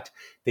 but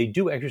they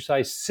do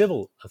exercise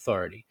civil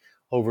authority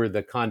over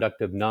the conduct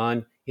of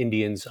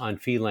non-Indians on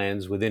fee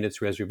lands within its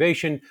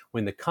reservation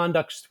when the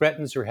conduct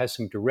threatens or has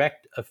some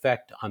direct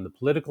effect on the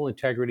political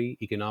integrity,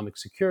 economic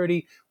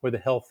security, or the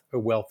health or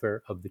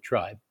welfare of the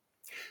tribe.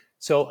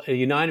 So a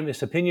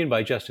unanimous opinion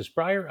by Justice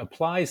Breyer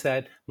applies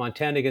that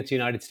Montana against the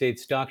United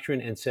States doctrine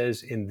and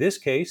says, in this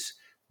case,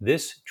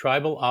 this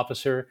tribal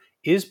officer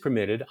is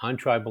permitted on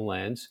tribal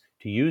lands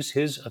to use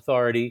his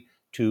authority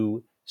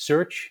to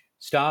search,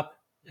 stop,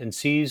 and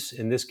seize,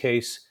 in this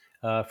case,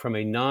 from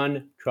a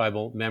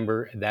non-tribal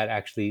member. That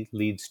actually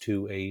leads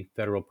to a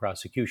federal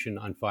prosecution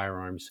on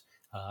firearms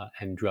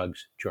and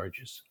drugs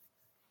charges.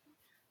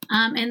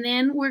 And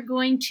then we're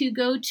going to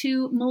go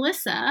to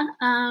Melissa.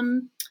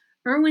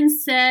 Erwin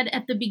said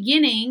at the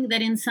beginning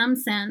that in some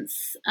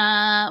sense,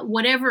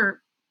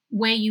 whatever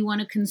way you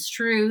want to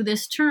construe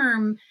this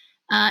term,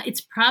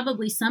 It's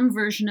probably some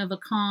version of a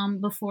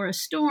calm before a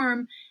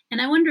storm.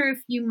 And I wonder if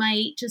you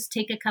might just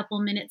take a couple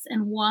minutes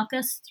and walk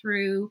us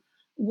through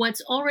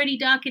what's already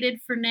docketed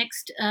for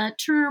next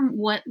term,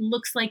 what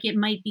looks like it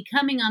might be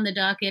coming on the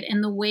docket,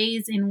 and the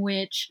ways in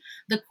which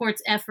the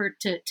court's effort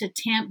to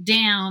tamp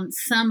down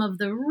some of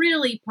the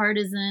really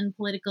partisan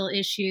political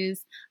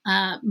issues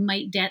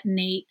might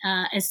detonate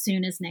as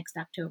soon as next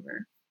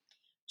October.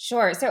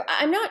 Sure. So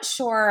I'm not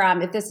sure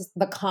if this is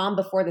the calm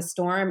before the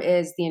storm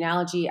is the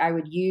analogy I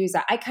would use.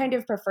 I kind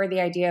of prefer the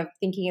idea of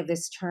thinking of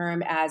this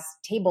term as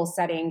table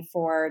setting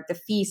for the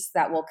feasts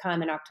that will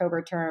come in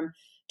October term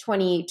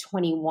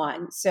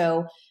 2021.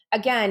 So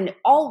again,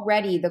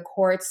 already the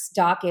court's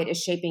docket is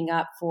shaping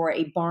up for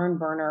a barn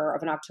burner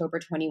of an October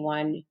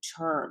 21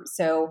 term.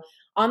 So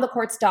on the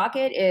court's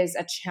docket is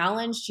a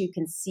challenge to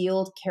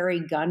concealed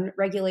carry gun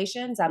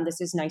regulations.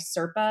 This is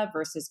NYSERPA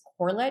versus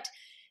Corlett.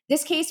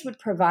 This case would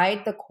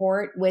provide the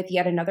court with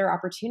yet another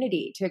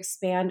opportunity to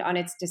expand on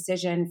its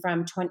decision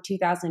from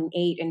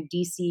 2008 in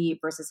DC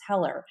versus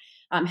Heller.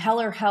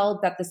 Heller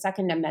held that the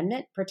Second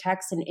Amendment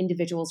protects an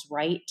individual's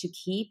right to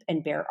keep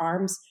and bear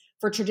arms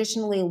for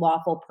traditionally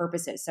lawful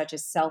purposes, such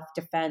as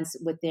self-defense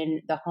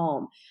within the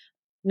home.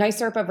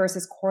 NYSERPA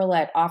versus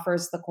Corlett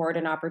offers the court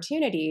an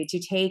opportunity to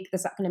take the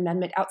Second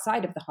Amendment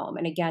outside of the home.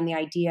 And again, the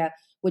idea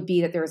would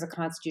be that there is a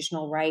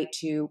constitutional right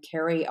to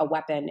carry a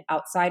weapon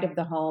outside of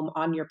the home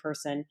on your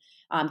person,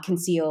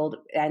 concealed,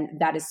 and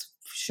that is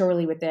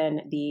surely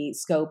within the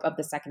scope of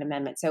the Second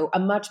Amendment. So a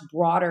much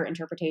broader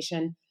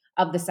interpretation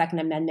of the Second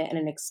Amendment and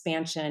an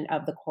expansion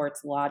of the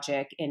court's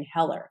logic in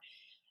Heller.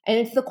 And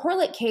if the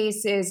Corlett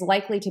case is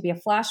likely to be a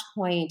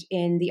flashpoint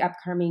in the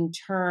upcoming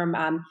term,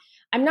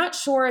 I'm not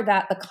sure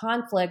that the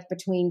conflict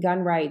between gun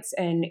rights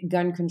and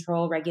gun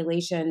control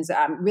regulations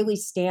really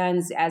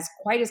stands as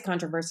quite as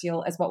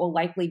controversial as what will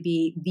likely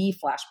be the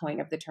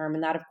flashpoint of the term.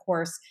 And that, of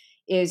course,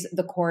 is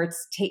the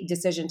court's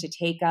decision to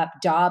take up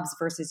Dobbs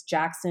versus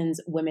Jackson's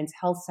Women's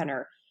Health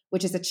Center,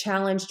 which is a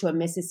challenge to a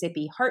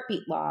Mississippi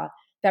heartbeat law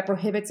that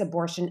prohibits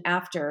abortion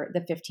after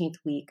the 15th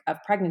week of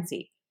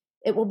pregnancy.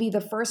 It will be the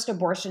first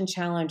abortion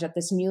challenge that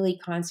this newly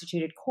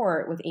constituted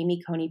court, with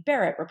Amy Coney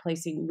Barrett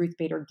replacing Ruth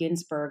Bader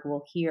Ginsburg,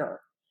 will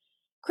hear.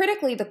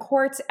 Critically, the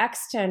court's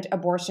extant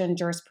abortion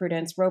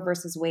jurisprudence, Roe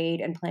versus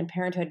Wade and Planned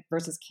Parenthood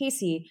versus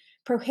Casey,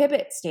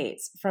 prohibit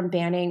states from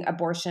banning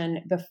abortion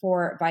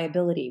before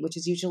viability, which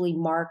is usually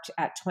marked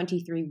at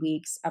 23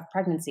 weeks of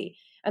pregnancy.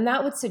 And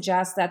that would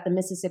suggest that the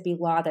Mississippi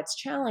law that's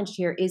challenged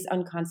here is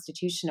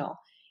unconstitutional.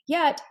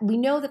 Yet, we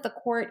know that the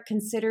court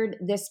considered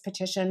this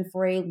petition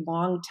for a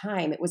long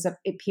time. It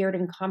appeared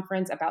in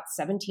conference about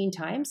 17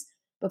 times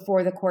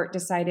before the court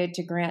decided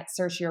to grant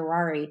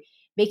certiorari,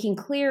 making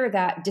clear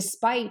that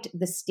despite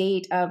the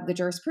state of the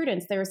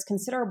jurisprudence, there is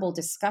considerable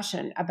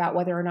discussion about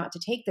whether or not to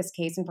take this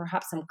case and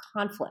perhaps some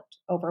conflict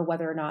over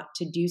whether or not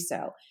to do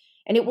so.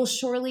 And it will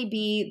surely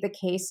be the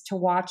case to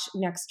watch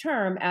next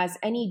term, as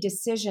any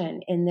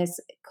decision in this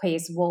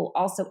case will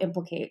also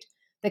implicate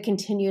the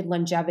continued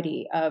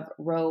longevity of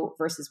Roe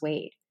versus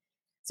Wade.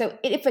 So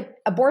if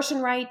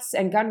abortion rights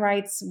and gun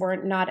rights were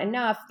not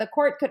enough, the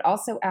court could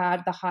also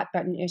add the hot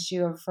button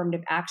issue of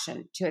affirmative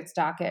action to its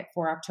docket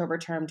for October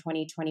term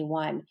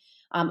 2021.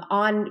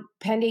 On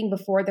pending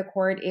before the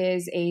court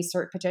is a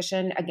cert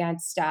petition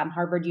against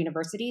Harvard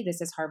University.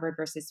 This is Harvard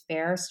versus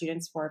FAIR,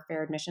 Students for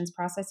Fair Admissions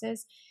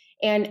Processes.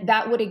 And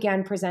that would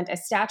again present a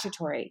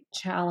statutory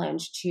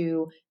challenge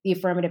to the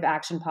affirmative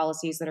action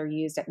policies that are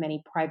used at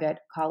many private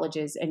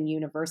colleges and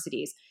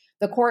universities.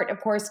 The court, of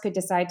course, could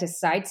decide to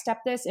sidestep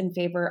this in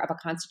favor of a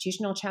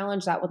constitutional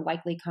challenge that would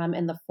likely come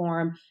in the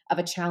form of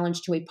a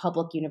challenge to a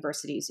public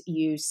university's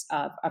use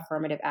of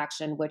affirmative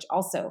action, which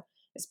also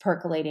is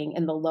percolating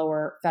in the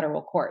lower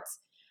federal courts.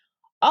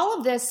 All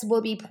of this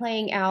will be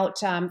playing out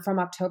from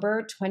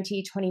October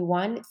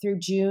 2021 through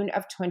June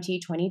of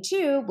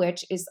 2022,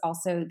 which is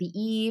also the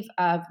eve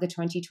of the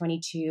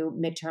 2022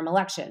 midterm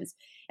elections.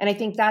 And I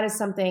think that is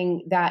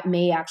something that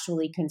may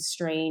actually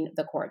constrain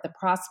the court. The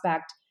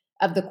prospect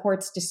of the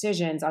court's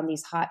decisions on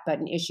these hot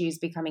button issues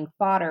becoming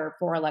fodder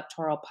for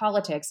electoral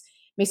politics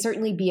may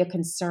certainly be a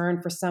concern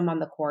for some on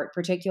the court,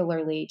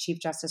 particularly Chief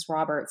Justice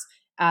Roberts,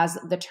 as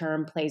the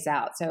term plays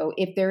out. So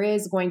if there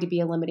is going to be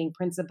a limiting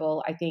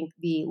principle, I think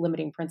the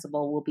limiting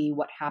principle will be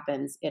what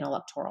happens in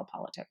electoral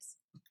politics.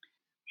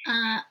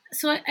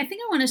 So I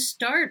think I want to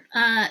start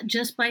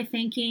just by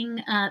thanking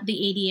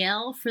the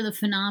ADL for the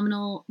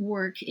phenomenal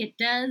work it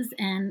does.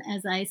 And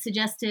as I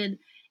suggested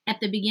at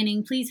the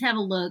beginning, please have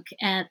a look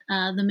at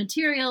the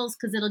materials,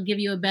 because it'll give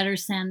you a better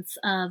sense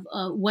of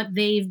what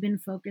they've been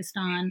focused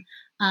on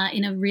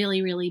in a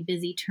really, really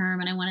busy term.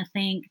 And I want to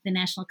thank the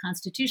National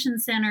Constitution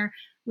Center,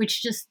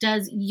 which just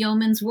does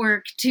yeoman's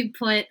work to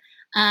put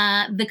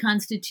the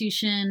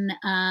Constitution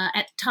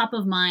at top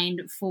of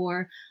mind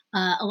for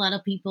a lot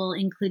of people,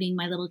 including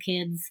my little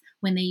kids,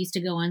 when they used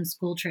to go on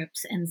school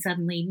trips and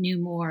suddenly knew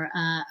more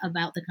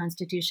about the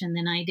Constitution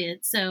than I did.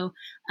 So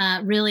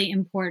really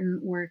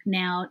important work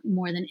now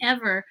more than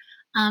ever.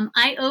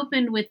 I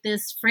opened with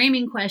this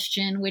framing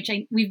question, which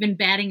we've been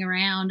batting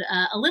around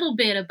a little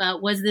bit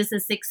about, was this a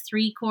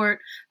 6-3 court?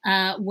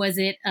 Was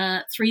it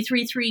a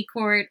 3-3-3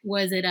 court?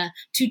 Was it a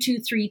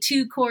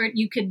 2-2-3-2 court?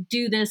 You could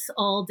do this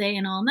all day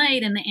and all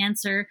night. And the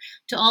answer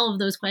to all of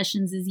those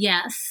questions is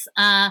yes.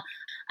 I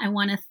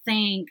want to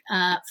thank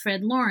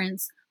Fred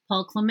Lawrence,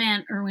 Paul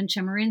Clement, Erwin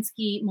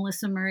Chemerinsky,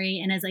 Melissa Murray,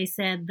 and as I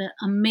said, the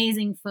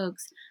amazing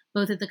folks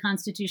both at the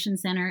Constitution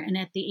Center and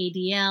at the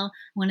ADL. I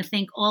want to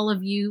thank all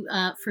of you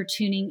for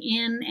tuning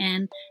in.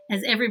 And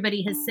as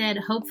everybody has said,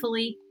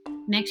 hopefully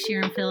next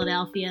year in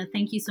Philadelphia.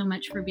 Thank you so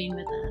much for being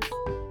with us.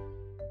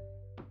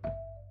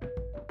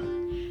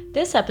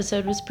 This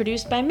episode was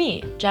produced by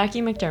me,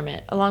 Jackie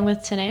McDermott, along with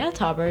Tanea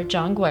Tauber,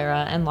 John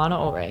Guerra, and Lana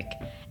Ulrich.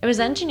 It was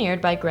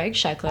engineered by Greg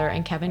Scheckler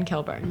and Kevin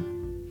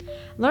Kilburn.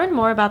 Learn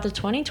more about the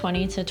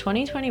 2020 to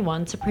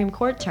 2021 Supreme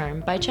Court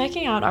term by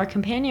checking out our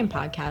companion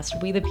podcast,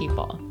 We the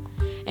People.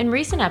 In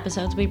recent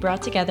episodes, we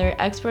brought together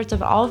experts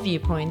of all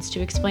viewpoints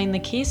to explain the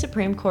key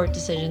Supreme Court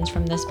decisions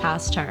from this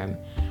past term,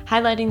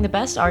 highlighting the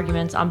best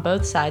arguments on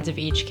both sides of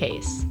each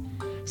case.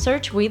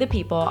 Search We the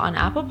People on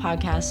Apple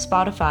Podcasts,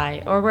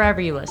 Spotify, or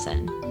wherever you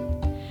listen.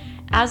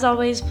 As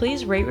always,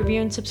 please rate,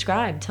 review, and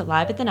subscribe to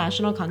Live at the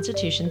National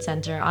Constitution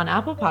Center on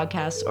Apple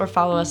Podcasts or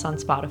follow us on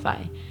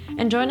Spotify,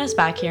 and join us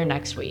back here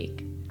next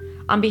week.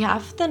 On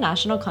behalf of the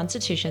National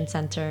Constitution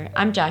Center,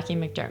 I'm Jackie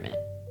McDermott.